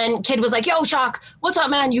 and Kid was like, yo, Shock, what's up,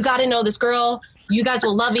 man? You got to know this girl. You guys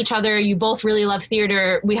will love each other. You both really love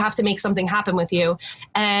theater. We have to make something happen with you.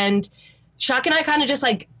 And Shock and I kind of just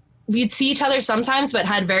like, we'd see each other sometimes, but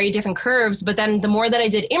had very different curves. But then the more that I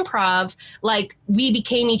did improv, like we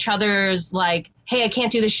became each other's like, hey, I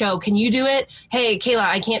can't do this show. Can you do it? Hey, Kaila,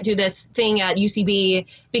 I can't do this thing at UCB.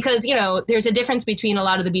 Because, you know, there's a difference between a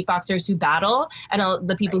lot of the beatboxers who battle and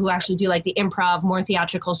the people who actually do like the improv, more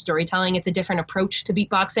theatrical storytelling. It's a different approach to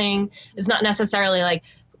beatboxing. It's not necessarily like,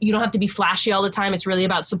 you don't have to be flashy all the time. It's really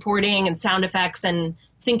about supporting and sound effects and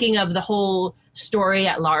thinking of the whole story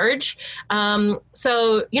at large.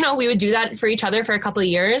 So, you know, we would do that for each other for a couple of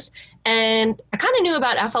years. And I kind of knew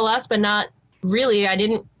about FLS, but not really. I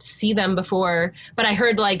didn't see them before, but I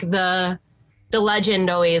heard like the legend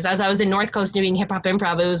always, as I was in North Coast doing hip hop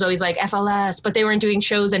improv, it was always like FLS, but they weren't doing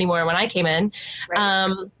shows anymore when I came in.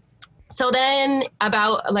 Right. So then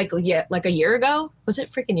about like a year ago, was it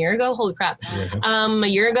freaking year ago? Holy crap. A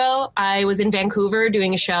year ago, I was in Vancouver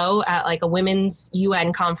doing a show at like a women's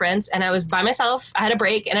UN conference, and I was by myself. I had a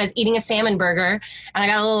break, and I was eating a salmon burger, and I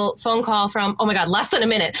got a little phone call from, oh my God, less than a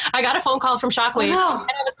minute. I got a phone call from Shockwave, and I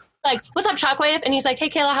was like, what's up, Shockwave? And he's like, hey,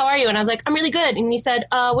 Kaila, how are you? And I was like, I'm really good. And he said,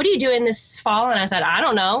 what are you doing this fall? And I said, I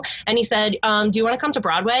don't know. And he said, do you want to come to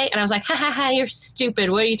Broadway? And I was like, ha ha ha, you're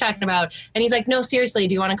stupid. What are you talking about? And he's like, no, seriously,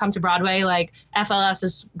 do you want to come to Broadway? Like FLS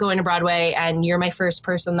is going to Broadway, and you're my first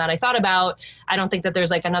person that I thought about. I don't think that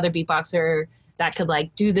there's like another beatboxer that could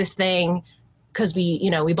like do this thing, because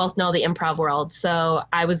we both know the improv world. So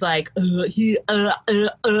I was like,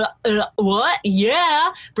 what?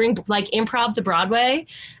 Yeah. Bring like improv to Broadway.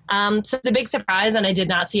 So it's a big surprise, and I did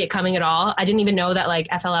not see it coming at all. I didn't even know that like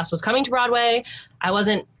FLS was coming to Broadway.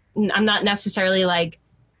 I'm not necessarily like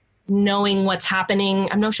knowing what's happening.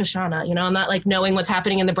 I'm no Shoshana, I'm not like knowing what's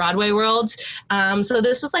happening in the Broadway world. So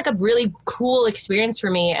this was like a really cool experience for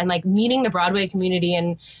me, and like meeting the Broadway community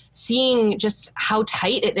and seeing just how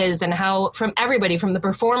tight it is, and how from everybody, from the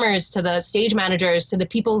performers to the stage managers to the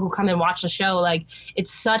people who come and watch the show, like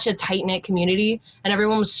it's such a tight knit community, and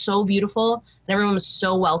everyone was so beautiful and everyone was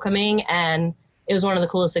so welcoming. And it was one of the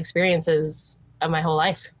coolest experiences of my whole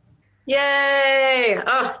life. Yay.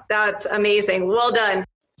 Oh, that's amazing. Well done.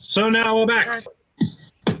 So now we're back.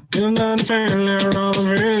 So now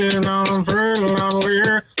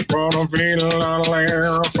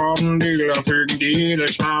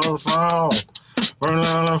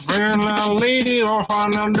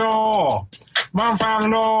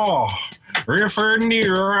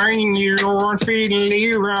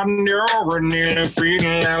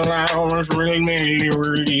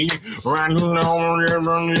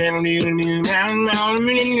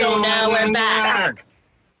we're back.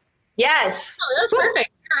 Yes. Oh, that was perfect.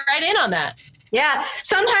 You're right in on that. Yeah.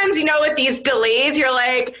 Sometimes, with these delays, you're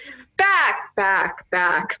like, back.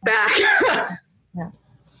 Yeah.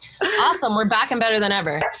 Awesome. We're back and better than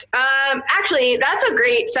ever. Actually, that's a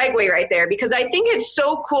great segue right there, because I think it's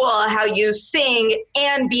so cool how you sing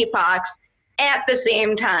and beatbox at the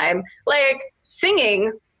same time. Like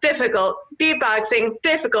singing, difficult, beatboxing,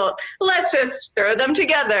 difficult. Let's just throw them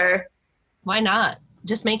together. Why not?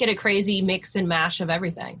 Just make it a crazy mix and mash of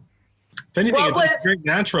everything. If anything, it's like very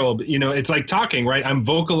natural. It's like talking, right? I'm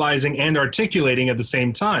vocalizing and articulating at the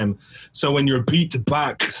same time. So when you're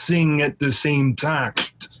beatboxing at the same time,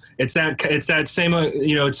 it's that same,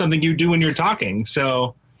 it's something you do when you're talking.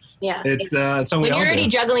 So yeah, it's something when you're already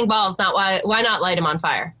juggling balls, why not light them on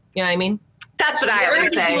fire? You know what I mean? That's what I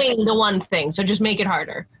always say. You're doing the one thing, so just make it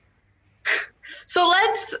harder. So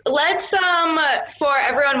let's for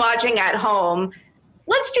everyone watching at home,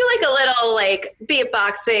 let's do like a little like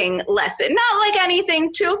beatboxing lesson. Not like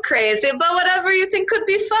anything too crazy, but whatever you think could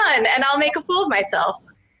be fun, and I'll make a fool of myself.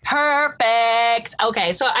 Perfect.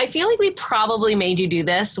 Okay, so I feel like we probably made you do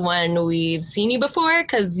this when we've seen you before,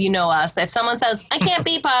 because you know us. If someone says, I can't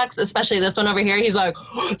beatbox, especially this one over here, he's like,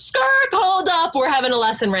 Skirk, hold up, we're having a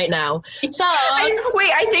lesson right now. So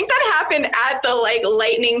I think that happened at the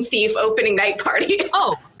Lightning Thief opening night party.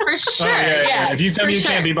 Oh, for sure. Yeah. If you tell me you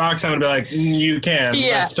can't beatbox, I'm going to be like, you can.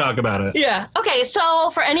 Yeah. Let's talk about it. Yeah. Okay, so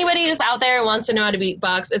for anybody who's out there who wants to know how to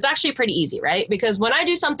beatbox, it's actually pretty easy, right? Because when I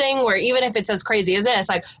do something where even if it's as crazy as this,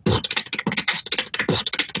 like,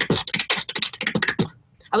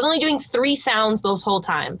 I was only doing 3 sounds those whole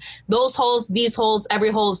time. Those holes, these holes, every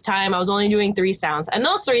hole's time, I was only doing 3 sounds. And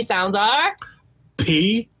those 3 sounds are?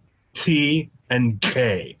 P, T, and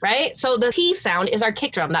K. Right? So the P sound is our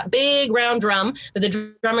kick drum, that big round drum that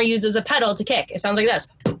the drummer uses a pedal to kick. It sounds like this.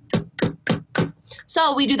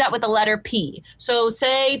 So we do that with the letter P. So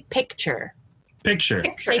say picture. Picture.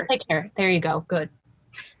 Say picture. There you go. Good.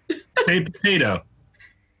 Say potato.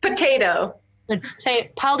 Potato. Good.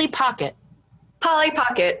 Say Polly Pocket. Polly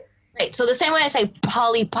Pocket. Right. So the same way I say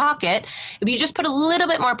Polly Pocket, if you just put a little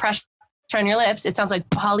bit more pressure on your lips, it sounds like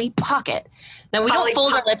Polly Pocket. Now, we don't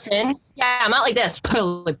fold our lips in. Yeah, I'm not like this.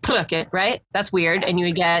 Polly Pocket, right? That's weird. And you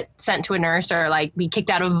would get sent to a nurse or be kicked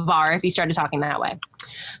out of a bar if you started talking that way.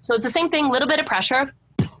 So it's the same thing, little bit of pressure.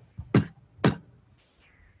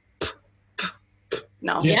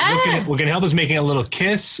 No. Yeah. What can help is making a little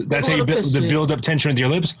kiss. That's how you build up tension with your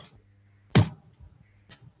lips.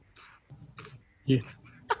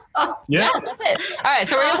 Yeah, that's it. All right,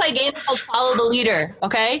 so we're going to play a game called Follow the Leader,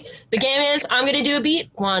 okay? The game is I'm going to do a beat.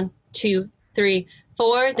 1, 2, 3,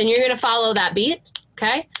 4. Then you're going to follow that beat,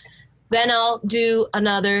 okay? Then I'll do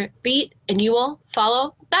another beat, and you will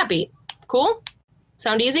follow that beat. Cool?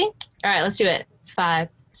 Sound easy? All right, let's do it. 5,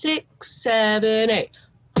 6, 7, 8.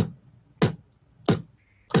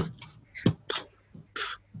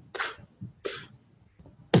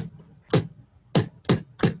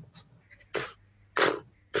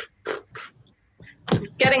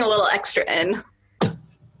 Getting a little extra in.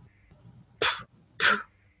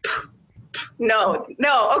 No.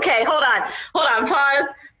 Okay, hold on. Pause.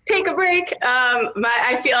 Take a break.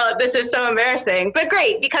 I feel this is so embarrassing, but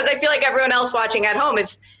great, because I feel like everyone else watching at home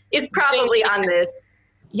is probably on this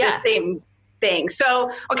same thing.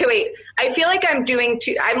 So, okay, wait. I feel like I'm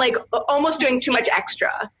almost doing too much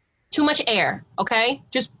extra. Too much air, okay?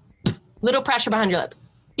 Just little pressure behind your lip.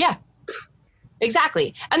 Yeah.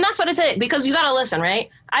 Exactly. And that's what it's because you got to listen, right?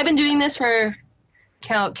 I've been doing this for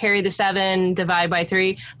carry the 7, divide by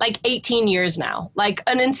 3, 18 years now,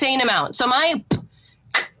 an insane amount. So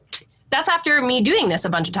that's after me doing this a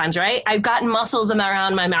bunch of times, right? I've gotten muscles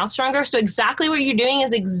around my mouth stronger. So exactly what you're doing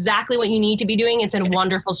is exactly what you need to be doing. It's a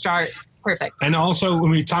wonderful start. Perfect. And also when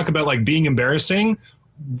we talk about being embarrassing,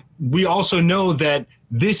 we also know that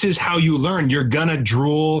this is how you learn. You're gonna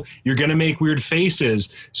drool. You're gonna make weird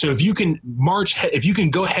faces. So if you can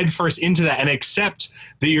go head first into that and accept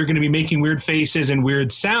that you're gonna be making weird faces and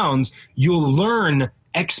weird sounds, you'll learn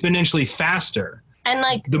exponentially faster. And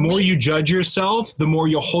the more you judge yourself, the more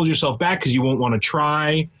you'll hold yourself back because you won't want to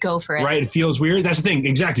try. Go for it. Right? It feels weird. That's the thing.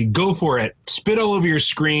 Exactly. Go for it. Spit all over your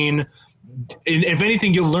screen. If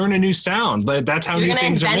anything, you'll learn a new sound. But that's how new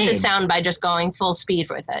things are made. You're going to invent a sound by just going full speed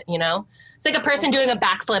with it, It's like a person doing a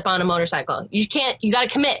backflip on a motorcycle. You got to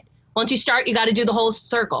commit. Once you start, you got to do the whole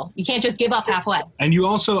circle. You can't just give up halfway. And you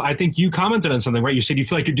also, I think you commented on something, right? You said you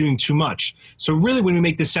feel like you're doing too much. So really when we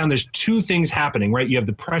make this sound, there's 2 things happening, right? You have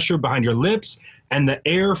the pressure behind your lips and the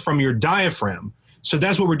air from your diaphragm. So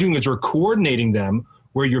that's what we're doing is we're coordinating them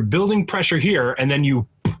where you're building pressure here and then you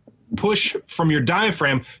push from your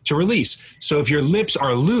diaphragm to release. So if your lips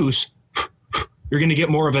are loose, you're going to get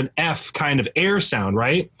more of an F kind of air sound,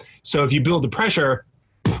 right? So if you build the pressure.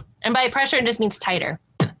 And by pressure, it just means tighter.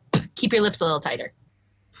 Keep your lips a little tighter.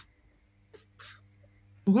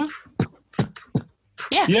 Mm-hmm.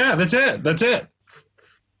 Yeah. Yeah, that's it.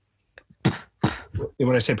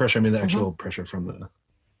 When I say pressure, I mean the actual pressure from the.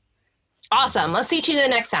 Awesome. Let's teach you the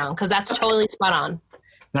next sound because that's totally spot on.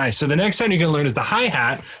 Nice. So the next sound you're going to learn is the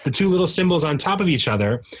hi-hat, the 2 little cymbals on top of each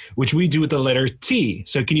other, which we do with the letter T.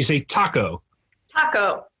 So can you say taco?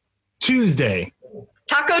 Taco. Tuesday.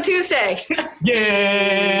 Taco Tuesday.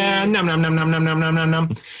 Yeah. Nom, nom, nom, nom, nom, nom, nom, nom,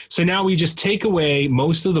 nom. So now we just take away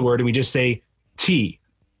most of the word and we just say T.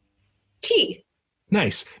 T.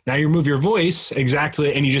 Nice. Now you remove your voice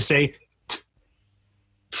exactly and you just say T.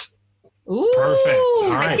 Ooh. Perfect.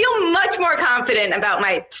 All right. I feel much more confident about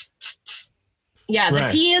my Yeah, the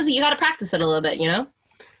P is, you got to practice it a little bit,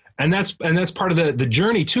 And that's part of the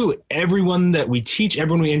journey too. Everyone that we teach,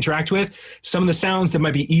 everyone we interact with, some of the sounds that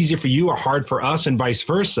might be easier for you are hard for us and vice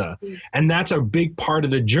versa. And that's a big part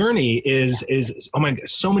of the journey is, oh my God,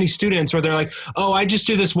 so many students where they're like, oh, I just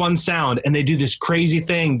do this one sound, and they do this crazy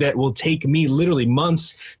thing that will take me literally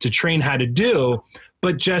months to train how to do.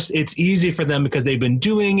 But just it's easy for them because they've been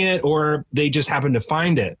doing it or they just happen to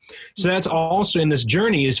find it. So that's also in this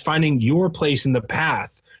journey is finding your place in the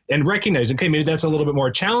path and recognizing, okay, maybe that's a little bit more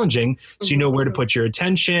challenging. So you know where to put your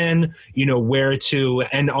attention, you know where to,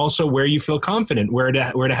 and also where you feel confident, where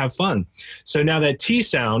to have fun. So now that T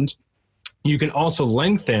sound, you can also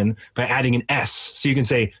lengthen by adding an S. So you can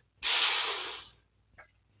say,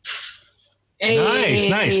 hey.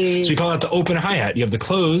 Nice. So we call that the open hi-hat. You have the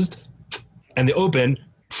closed and the open.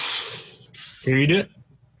 Here you do it.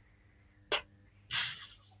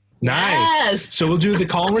 Nice. Yes. So we'll do the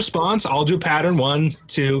call and response. I'll do pattern 1,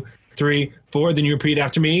 2, 3, 4. Then you repeat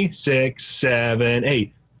after me. 6, 7,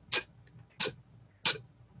 8.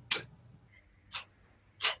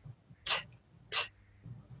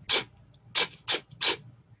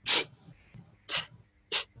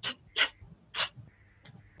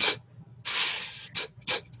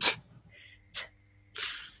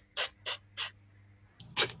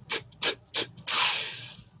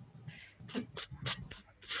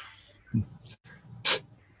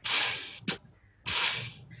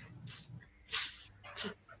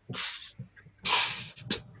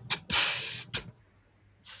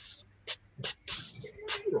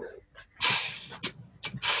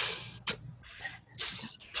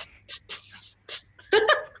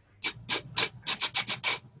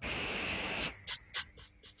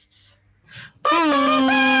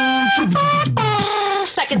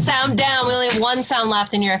 Second sound down. We only have one sound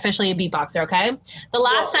left and you're officially a beatboxer, okay? The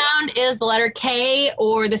last sound is the letter K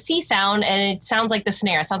or the C sound, and it sounds like the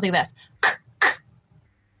snare. It sounds like this.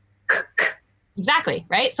 Exactly,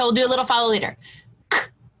 right? So we'll do a little follow leader.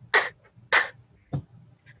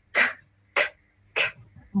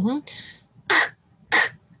 Mm-hmm.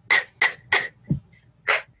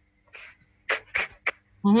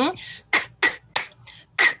 Mm-hmm.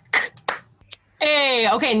 Hey,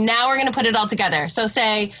 okay, now we're going to put it all together. So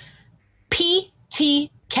say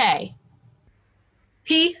P-T-K.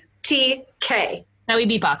 P-T-K. Now we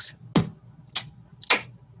beatbox.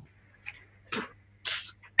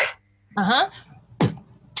 Uh-huh.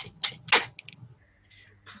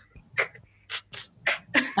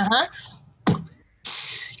 Uh-huh.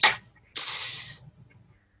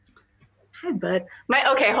 Hi, bud.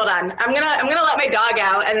 Okay, hold on. I'm gonna let my dog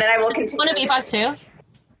out, and then I will continue. Want to beatbox too?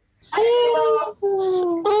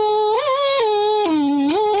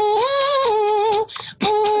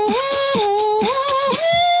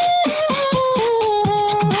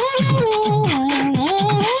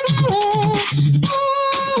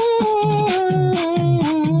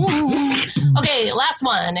 Okay, last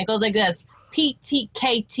one. It goes like this.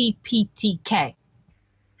 P-T-K-T-P-T-K.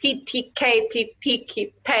 P-T-K-P-T-K.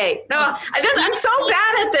 No, I'm so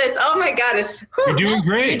bad at this. Oh my God. You're doing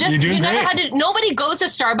great. You're doing great. Nobody goes to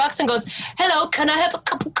Starbucks and goes, hello, can I have a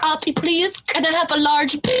cup of coffee, please? Can I have a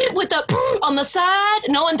large with a on the side?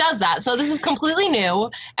 No one does that. So this is completely new,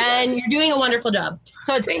 and you're doing a wonderful job.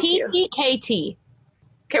 So it's P-T-K-T.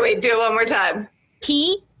 Okay, wait, do it one more time.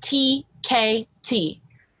 P-T-K-T.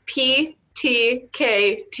 P-T-K-T.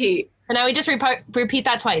 And now we just repeat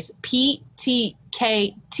that twice.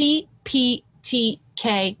 P-T-K-T,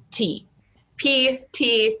 P-T-K-T.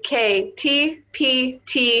 P-T-K-T,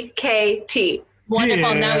 P-T-K-T.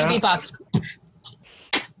 Wonderful. Yeah. Now we beatbox.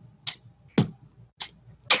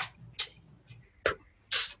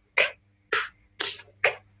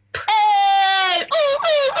 Hey!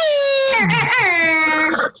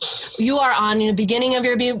 You are on the beginning of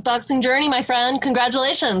your beatboxing journey, my friend.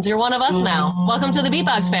 Congratulations. You're one of us now. Welcome to the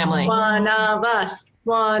Beatbox family. One of us.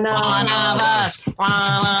 One of us. One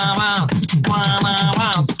of us. One of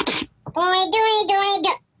us.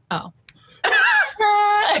 Oh.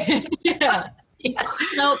 Yeah.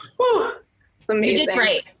 So you did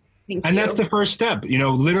great. And that's the first step. You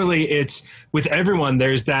know, literally it's with everyone,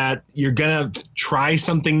 there's that you're going to try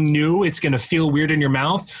something new. It's going to feel weird in your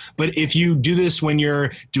mouth. But if you do this when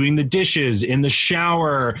you're doing the dishes, in the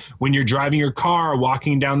shower, when you're driving your car,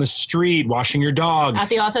 walking down the street, washing your dog. At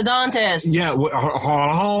the orthodontist. Yeah.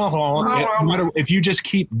 If you just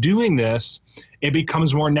keep doing this, it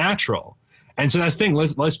becomes more natural. And so that's the thing.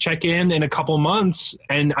 Let's check in a couple months.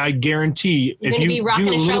 And I guarantee if you do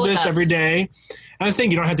a little this every day, and that's the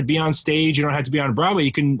thing, you don't have to be on stage. You don't have to be on Broadway.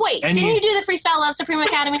 You can. Wait, didn't you do the Freestyle Love Supreme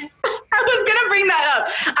Academy? I was going to bring that up.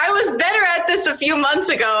 I was better at this a few months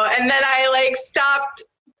ago, and then I stopped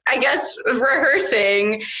I guess,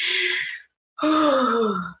 rehearsing,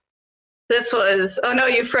 this was, oh no,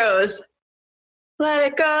 you froze. Let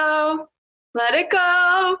it go. Let it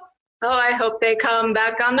go. Oh, I hope they come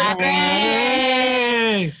back on the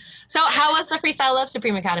screen. So how was the Freestyle Love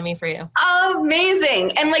Supreme Academy for you?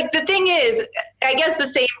 Amazing. And like the thing is, I guess the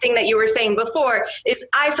same thing that you were saying before is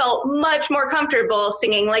I felt much more comfortable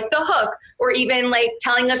singing like the hook or even like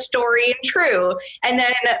telling a story in true. And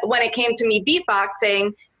then when it came to me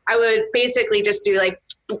beatboxing, I would basically just do like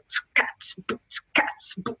boots, cats, boots,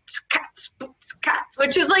 cats, boots, cats, boots, cats,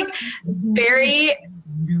 which is like very,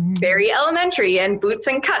 very elementary, and boots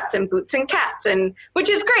and cuts and boots and cats, and which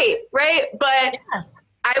is great, right? But yeah.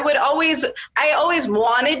 I always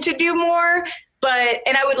wanted to do more,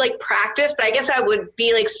 and I would like practice, but I guess I would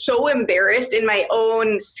be like so embarrassed in my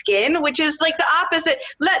own skin, which is like the opposite.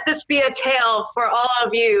 Let this be a tale for all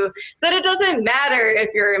of you that it doesn't matter if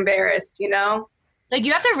you're embarrassed, you know? Like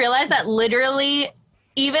you have to realize that literally,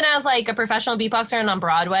 even as like a professional beatboxer and on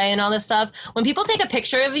Broadway and all this stuff, when people take a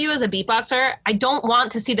picture of you as a beatboxer, I don't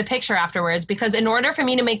want to see the picture afterwards, because in order for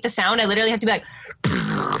me to make the sound, I literally have to be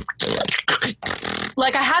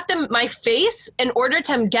like I have to, my face, in order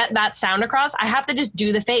to get that sound across, I have to just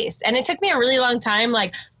do the face. And it took me a really long time,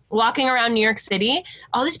 like walking around New York City,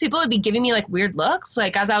 all these people would be giving me like weird looks,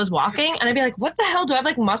 like as I was walking, and I'd be like, what the hell? Do I have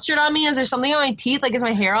like mustard on me? Is there something on my teeth? Like, is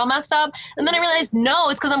my hair all messed up? And then I realized, no,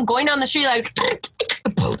 it's because I'm going down the street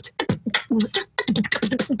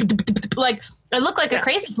like I look like a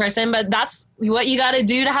crazy person, but that's what you got to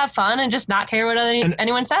do to have fun and just not care what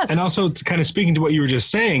anyone says. And also, kind of speaking to what you were just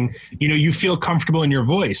saying, you know, you feel comfortable in your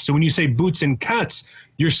voice. So when you say boots and cuts,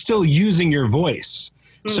 you're still using your voice.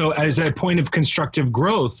 Mm-hmm. So as a point of constructive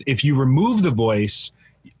growth, if you remove the voice,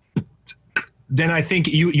 then I think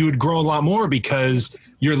you would grow a lot more, because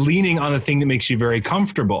you're leaning on the thing that makes you very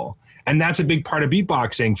comfortable. And that's a big part of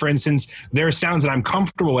beatboxing. For instance, there are sounds that I'm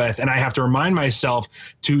comfortable with, and I have to remind myself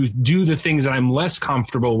to do the things that I'm less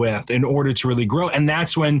comfortable with in order to really grow. And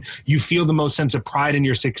that's when you feel the most sense of pride in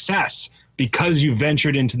your success, because you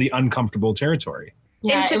ventured into the uncomfortable territory.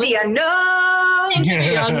 Yeah, into the unknown. Into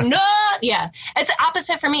the unknown. Yeah, it's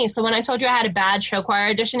opposite for me. So when I told you I had a bad show choir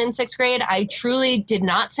audition in 6th grade, I truly did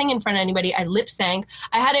not sing in front of anybody. I lip sang.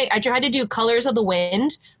 I tried to do Colors of the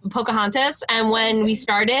Wind, Pocahontas, and when we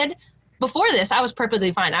started, before this, I was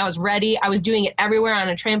perfectly fine. I was ready. I was doing it everywhere, on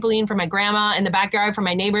a trampoline for my grandma, in the backyard for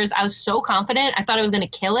my neighbors. I was so confident. I thought I was going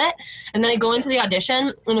to kill it. And then I go into the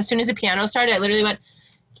audition, and as soon as the piano started, I literally went,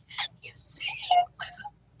 "Can you sing with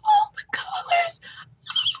all the colors?"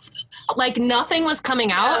 Like nothing was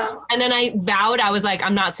coming out. Yeah. And then I vowed, I was like,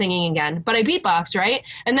 I'm not singing again. But I beatboxed, right?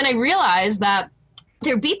 And then I realized that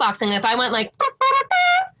they're beatboxing. If I went like,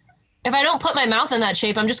 if I don't put my mouth in that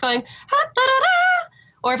shape, I'm just going,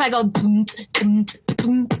 or if I go,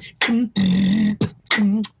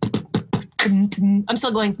 I'm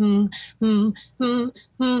still going,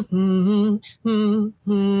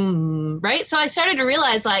 right? So I started to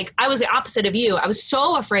realize, like, I was the opposite of you. I was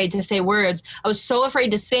so afraid to say words. I was so afraid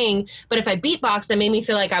to sing. But if I beatboxed, it made me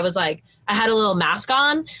feel like I was like, I had a little mask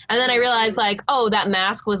on. And then I realized, like, oh, that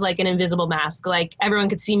mask was like an invisible mask. Like everyone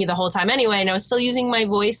could see me the whole time anyway. And I was still using my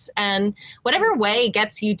voice, and whatever way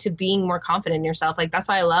gets you to being more confident in yourself. Like, that's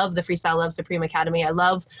why I love the Freestyle Love Supreme Academy. I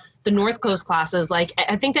love the North Coast classes. Like,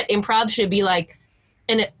 I think that improv should be like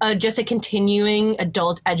just a continuing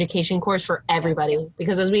adult education course for everybody,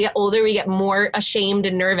 because as we get older, we get more ashamed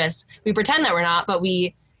and nervous. We pretend that we're not, but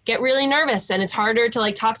we get really nervous, and it's harder to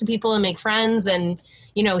like talk to people and make friends and,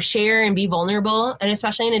 you know, share and be vulnerable. And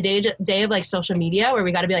especially in a day of like social media where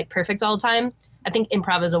we got to be like perfect all the time, I think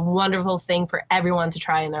improv is a wonderful thing for everyone to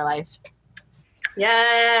try in their life.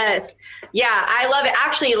 Yes. Yeah, I love it.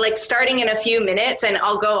 Actually, like starting in a few minutes, and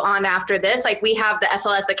I'll go on after this, like we have the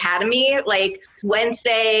FLS Academy, like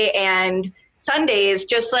Wednesday and Sundays,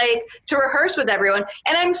 just like to rehearse with everyone.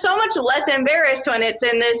 And I'm so much less embarrassed when it's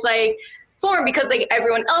in this like form, because like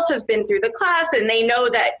everyone else has been through the class and they know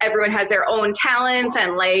that everyone has their own talents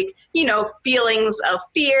and like, you know, feelings of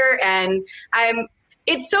fear. And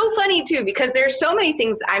it's so funny too, because there's so many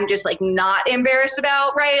things I'm just like not embarrassed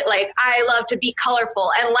about, right? Like I love to be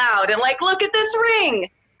colorful and loud and like, look at this ring.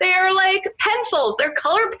 They are like pencils. They're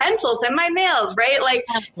color pencils in my nails, right? Like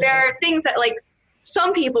there are things that like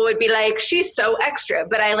some people would be like, she's so extra,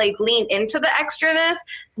 but I like lean into the extraness.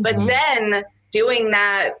 But then doing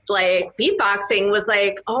that, like beatboxing was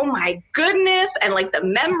like, oh my goodness. And like the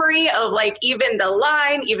memory of like even the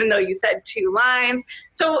line, even though you said 2 lines.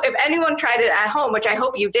 So if anyone tried it at home, which I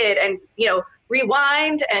hope you did, and, you know,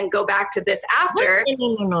 rewind and go back to this after,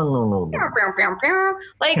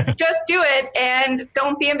 like just do it and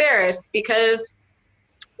don't be embarrassed, because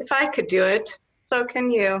if I could do it, so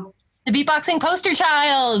can you. The beatboxing poster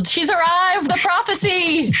child. She's arrived. The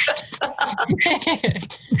prophecy.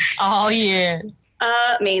 All year.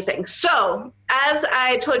 Amazing. So, as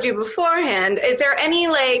I told you beforehand, is there any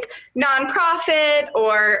like nonprofit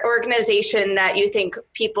or organization that you think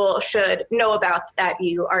people should know about that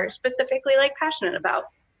you are specifically like passionate about?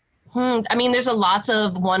 I mean, there's lots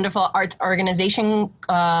of wonderful arts organization,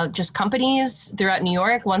 just companies throughout New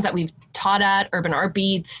York, ones that we've taught at, Urban Art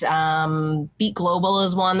Beats, Beat Global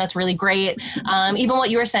is one that's really great. Even what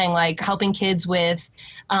you were saying, like helping kids with,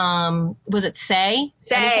 was it Say?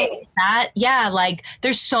 Say. That? Yeah, like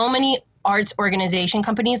there's so many arts organization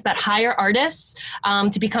companies that hire artists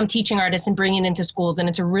to become teaching artists and bring it into schools. And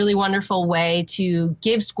it's a really wonderful way to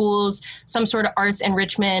give schools some sort of arts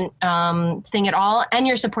enrichment thing at all. And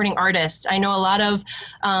you're supporting artists. I know a lot of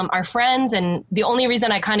our friends, and the only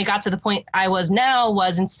reason I kind of got to the point I was now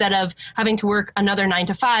was instead of having to work another 9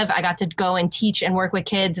 to 5, I got to go and teach and work with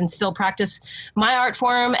kids and still practice my art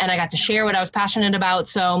form. And I got to share what I was passionate about.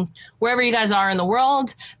 So wherever you guys are in the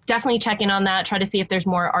world, definitely check in on that. Try to see if there's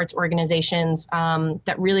more arts organizations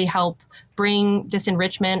that really help bring this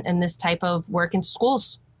enrichment and this type of work into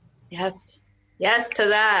schools. Yes. Yes to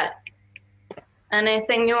that.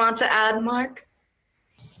 Anything you want to add, Mark?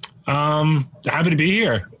 Happy to be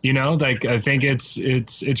here. You know, like I think it's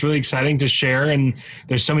really exciting to share, and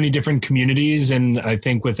there's so many different communities. And I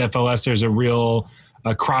think with FLS, there's a real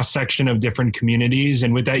cross section of different communities.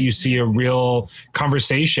 And with that, you see a real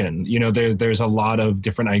conversation. You know, there's a lot of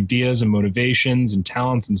different ideas and motivations and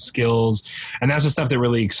talents and skills. And that's the stuff that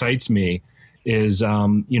really excites me is,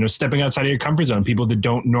 you know, stepping outside of your comfort zone, people that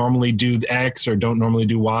don't normally do X or don't normally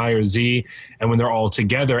do Y or Z. And when they're all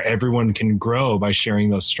together, everyone can grow by sharing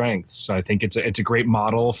those strengths. So I think it's a great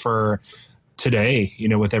model for today, you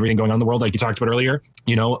know, with everything going on in the world, like you talked about earlier,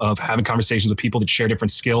 you know, of having conversations with people that share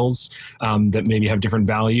different skills, that maybe have different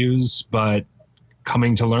values, but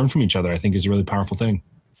coming to learn from each other, I think is a really powerful thing.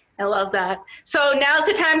 I love that. So now's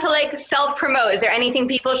the time to like self-promote. Is there anything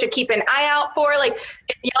people should keep an eye out for? Like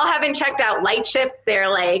if y'all haven't checked out Lightship, they're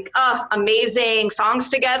like, amazing songs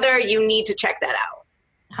together. You need to check that out.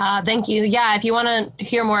 Thank you. Yeah, if you want to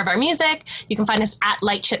hear more of our music, you can find us at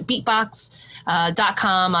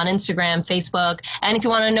lightshipbeatbox.com on Instagram, Facebook. And if you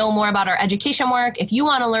want to know more about our education work, if you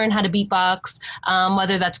want to learn how to beatbox,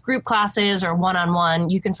 whether that's group classes or one-on-one,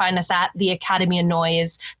 you can find us at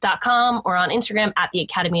theacademyofnoise.com or on Instagram at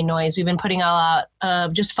theacademyofnoise. We've been putting a lot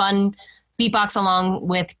of just fun beatbox along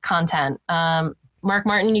with content. Mark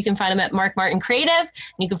Martin, you can find him at Mark Martin Creative, and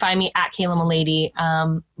you can find me at Kaila Mullady.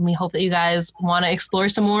 We hope that you guys want to explore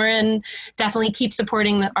some more and definitely keep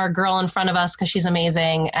supporting our girl in front of us because she's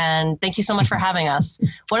amazing. And thank you so much for having us.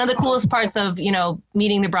 One of the coolest parts of, you know,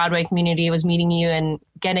 meeting the Broadway community was meeting you and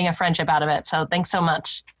getting a friendship out of it. So thanks so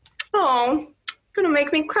much. Oh, gonna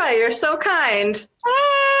make me cry. You're so kind.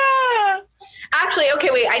 Actually, okay,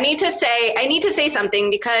 wait, I need to say something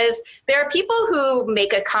because there are people who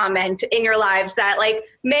make a comment in your lives that like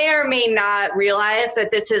may or may not realize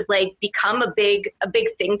that this has like become a big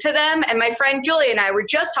thing to them. And my friend Julie and I were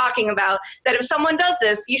just talking about that if someone does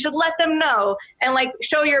this, you should let them know and like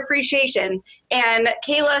show your appreciation. And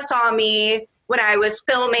Kaila saw me when I was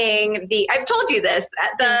filming I've told you this,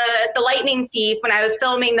 the Lightning Thief, when I was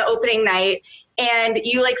filming the opening night. And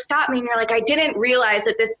you like stopped me and you're like, I didn't realize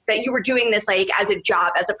that you were doing this like as a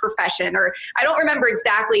job, as a profession, or I don't remember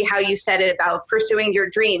exactly how you said it about pursuing your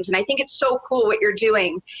dreams. And I think it's so cool what you're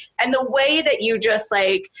doing. And the way that you just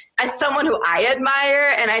like, as someone who I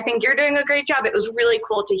admire, and I think you're doing a great job, it was really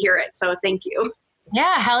cool to hear it. So thank you.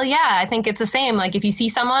 Yeah, hell yeah. I think it's the same. Like if you see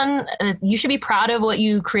someone, you should be proud of what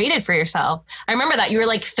you created for yourself. I remember that you were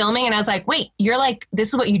like filming and I was like, wait, you're like, this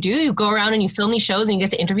is what you do? You go around and you film these shows and you get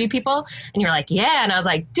to interview people? And you're like, yeah. And I was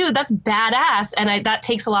like, dude, that's badass. And that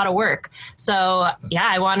takes a lot of work. So yeah,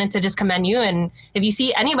 I wanted to just commend you. And if you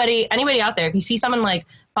see anybody out there, if you see someone like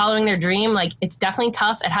following their dream, like it's definitely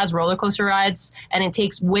tough. It has roller coaster rides and it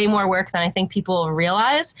takes way more work than I think people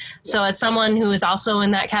realize. So as someone who is also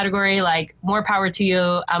in that category, like more power to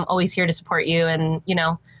you. I'm always here to support you, and you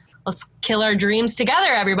know, let's kill our dreams together,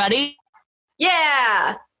 everybody.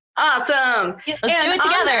 Yeah. Awesome. Let's do it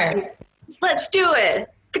together. Let's do it.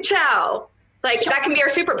 Ka-chow. Like that can be our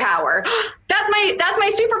superpower. That's my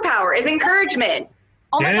superpower is encouragement.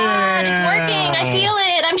 Oh my God, it's working. I feel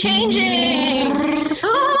it. I'm changing.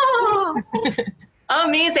 Oh,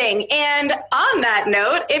 amazing. And on that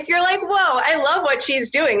note, if you're like, whoa, I love what she's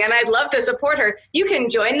doing and I'd love to support her, you can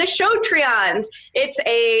join the Showtreons. It's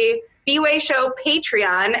a B-Way Show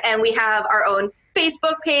Patreon, and we have our own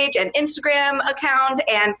Facebook page and Instagram account,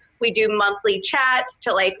 and we do monthly chats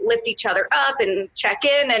to like lift each other up and check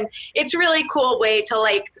in. And it's a really cool way to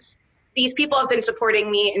like, these people have been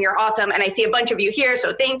supporting me and you're awesome. And I see a bunch of you here.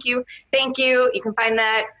 So thank you. Thank you. You can find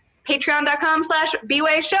that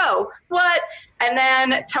patreon.com/bwayshow. What? And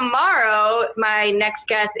then tomorrow, my next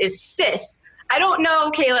guest is Sis. I don't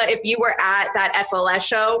know, Kaila, if you were at that FLS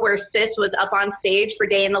show where Sis was up on stage for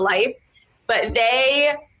Day in the Life, but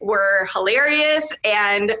they were hilarious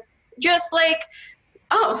and just like,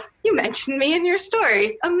 oh, you mentioned me in your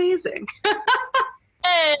story. Amazing.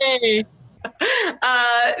 Hey.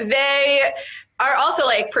 They are also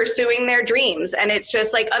like pursuing their dreams, and it's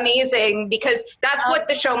just like amazing because that's what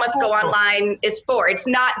the Show Must Go Online is for. It's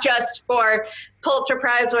not just for Pulitzer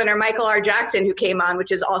Prize winner Michael R. Jackson, who came on,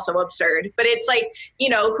 which is also absurd, but it's like, you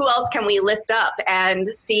know, who else can we lift up and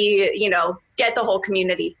see, you know, get the whole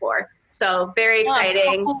community for? So very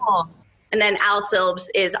exciting. So cool. And then Al Silbs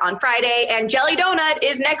is on Friday, and Jelly Donut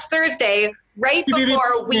is next Thursday, right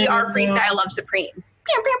before We Are Freestyle Love Supreme. Pew,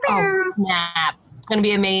 pew, pew. Oh, snap. It's going to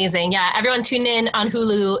be amazing. Yeah, everyone tune in on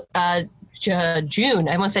Hulu June.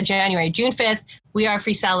 I almost said January. June 5th, We Are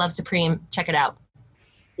Freestyle Love Supreme. Check it out.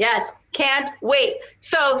 Yes, can't wait.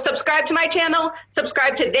 So subscribe to my channel,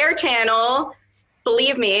 subscribe to their channel.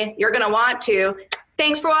 Believe me, you're going to want to.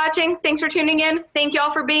 Thanks for watching. Thanks for tuning in. Thank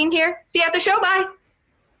y'all for being here. See you at the show. Bye.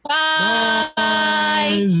 Bye.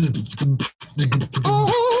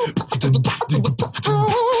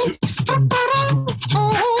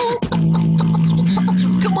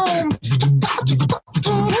 Come on.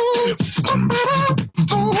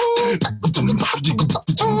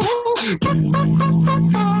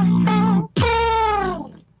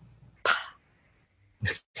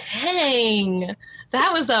 Dang,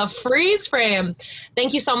 that was a freeze frame.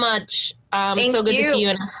 Thank you so much. So good to see you,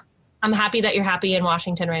 and I'm happy that you're happy in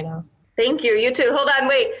Washington right now. Thank you. You too. Hold on.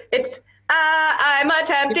 Wait. It's I'm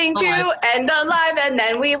attempting to end the live, and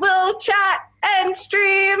then we will chat and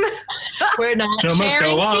stream. We're not show must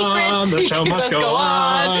sharing go on. secrets. The show must go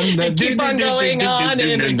on. And keep on going on,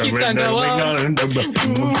 and it keeps on going on. The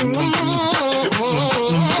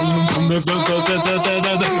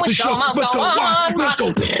show must go on. Let's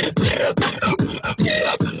go.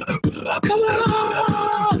 Come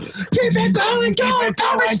on. Keep it going,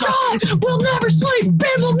 never stop. We'll never sleep, and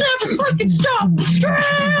we'll never fucking stop.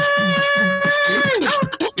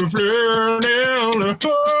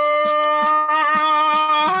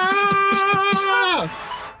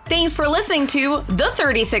 Thanks for listening to the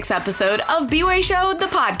 36th episode of B-Way Show, the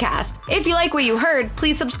podcast. If you like what you heard,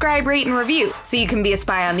 please subscribe, rate, and review so you can be a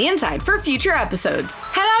spy on the inside for future episodes.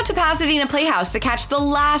 Head out to Pasadena Playhouse to catch the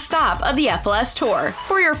last stop of the FLS tour.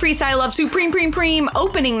 For your Freestyle Love Supreme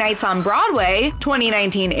opening nights on Broadway,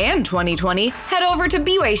 2019 and 2020, head over to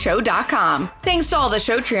bwayshow.com. Thanks to all the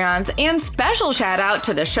Showtreons, and special shout out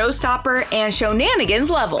to the Showstopper and Shownanigans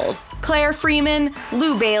levels. Claire Freeman,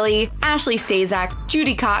 Lou Bailey, Ashley Stazak,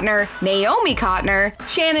 Judy Kottner, Naomi Kottner,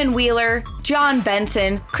 Shannon Wheeler, John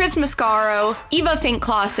Benson, Chris Mascaro, Eva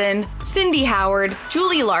Fink-Clausen, Cindy Howard,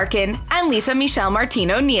 Julie Larkin, and Lisa Michelle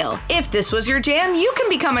Martino-Neal. If this was your jam, you can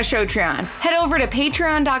become a Showtreon. Head over to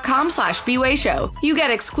patreon.com/bwayshow. You get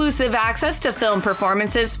exclusive access to film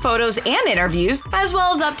performances, photos, and interviews, as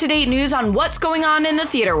well as up-to-date news on what's going on in the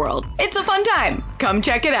theater world. It's a fun time. Come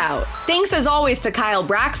check it out. Thanks as always to Kyle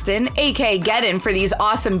Braxton, aka Geddon, for these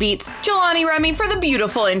awesome beats, Jelani Remy for the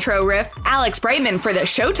beautiful intro riff, Alex Brightman for the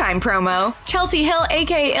Showtime promo, Chelsea Hill,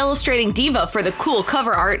 aka Illustrating Diva, for the cool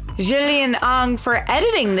cover art, Jillian Ong for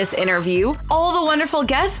editing this interview, all the wonderful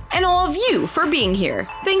guests, and all of you for being here.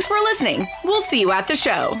 Thanks for listening. We'll see you at the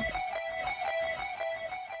show.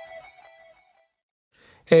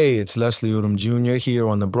 Hey, it's Leslie Odom Jr. here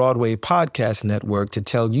on the Broadway Podcast Network to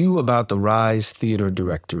tell you about the Rise Theater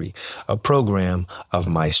Directory, a program of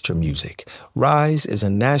Maestra Music. Rise is a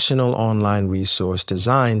national online resource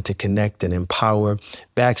designed to connect and empower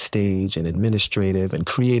backstage and administrative and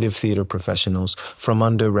creative theater professionals from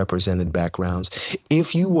underrepresented backgrounds.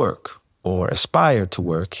 If you work or aspire to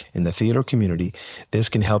work in the theater community, this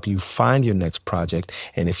can help you find your next project.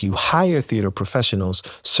 And if you hire theater professionals,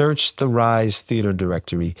 search the Rise Theater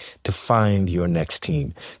Directory to find your next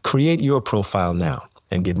team. Create your profile now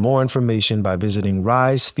and get more information by visiting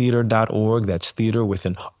risetheater.org. That's theater with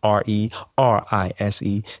an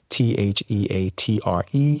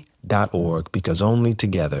RERISETHEATRE.org, because only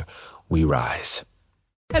together we rise.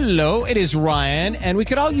 Hello, it is Ryan, and we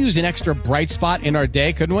could all use an extra bright spot in our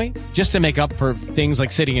day, couldn't we? Just to make up for things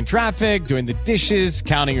like sitting in traffic, doing the dishes,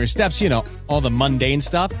 counting your steps, you know, all the mundane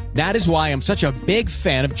stuff. That is why I'm such a big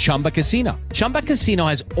fan of Chumba Casino. Chumba Casino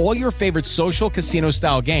has all your favorite social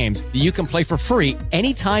casino-style games that you can play for free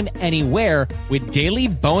anytime, anywhere with daily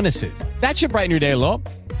bonuses. That should brighten your day a little.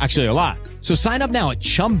 Actually, a lot. So sign up now at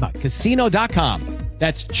ChumbaCasino.com.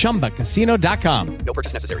 That's ChumbaCasino.com. No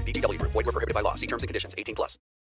purchase necessary. VGW Group. Void where prohibited by law. See terms and conditions. 18+.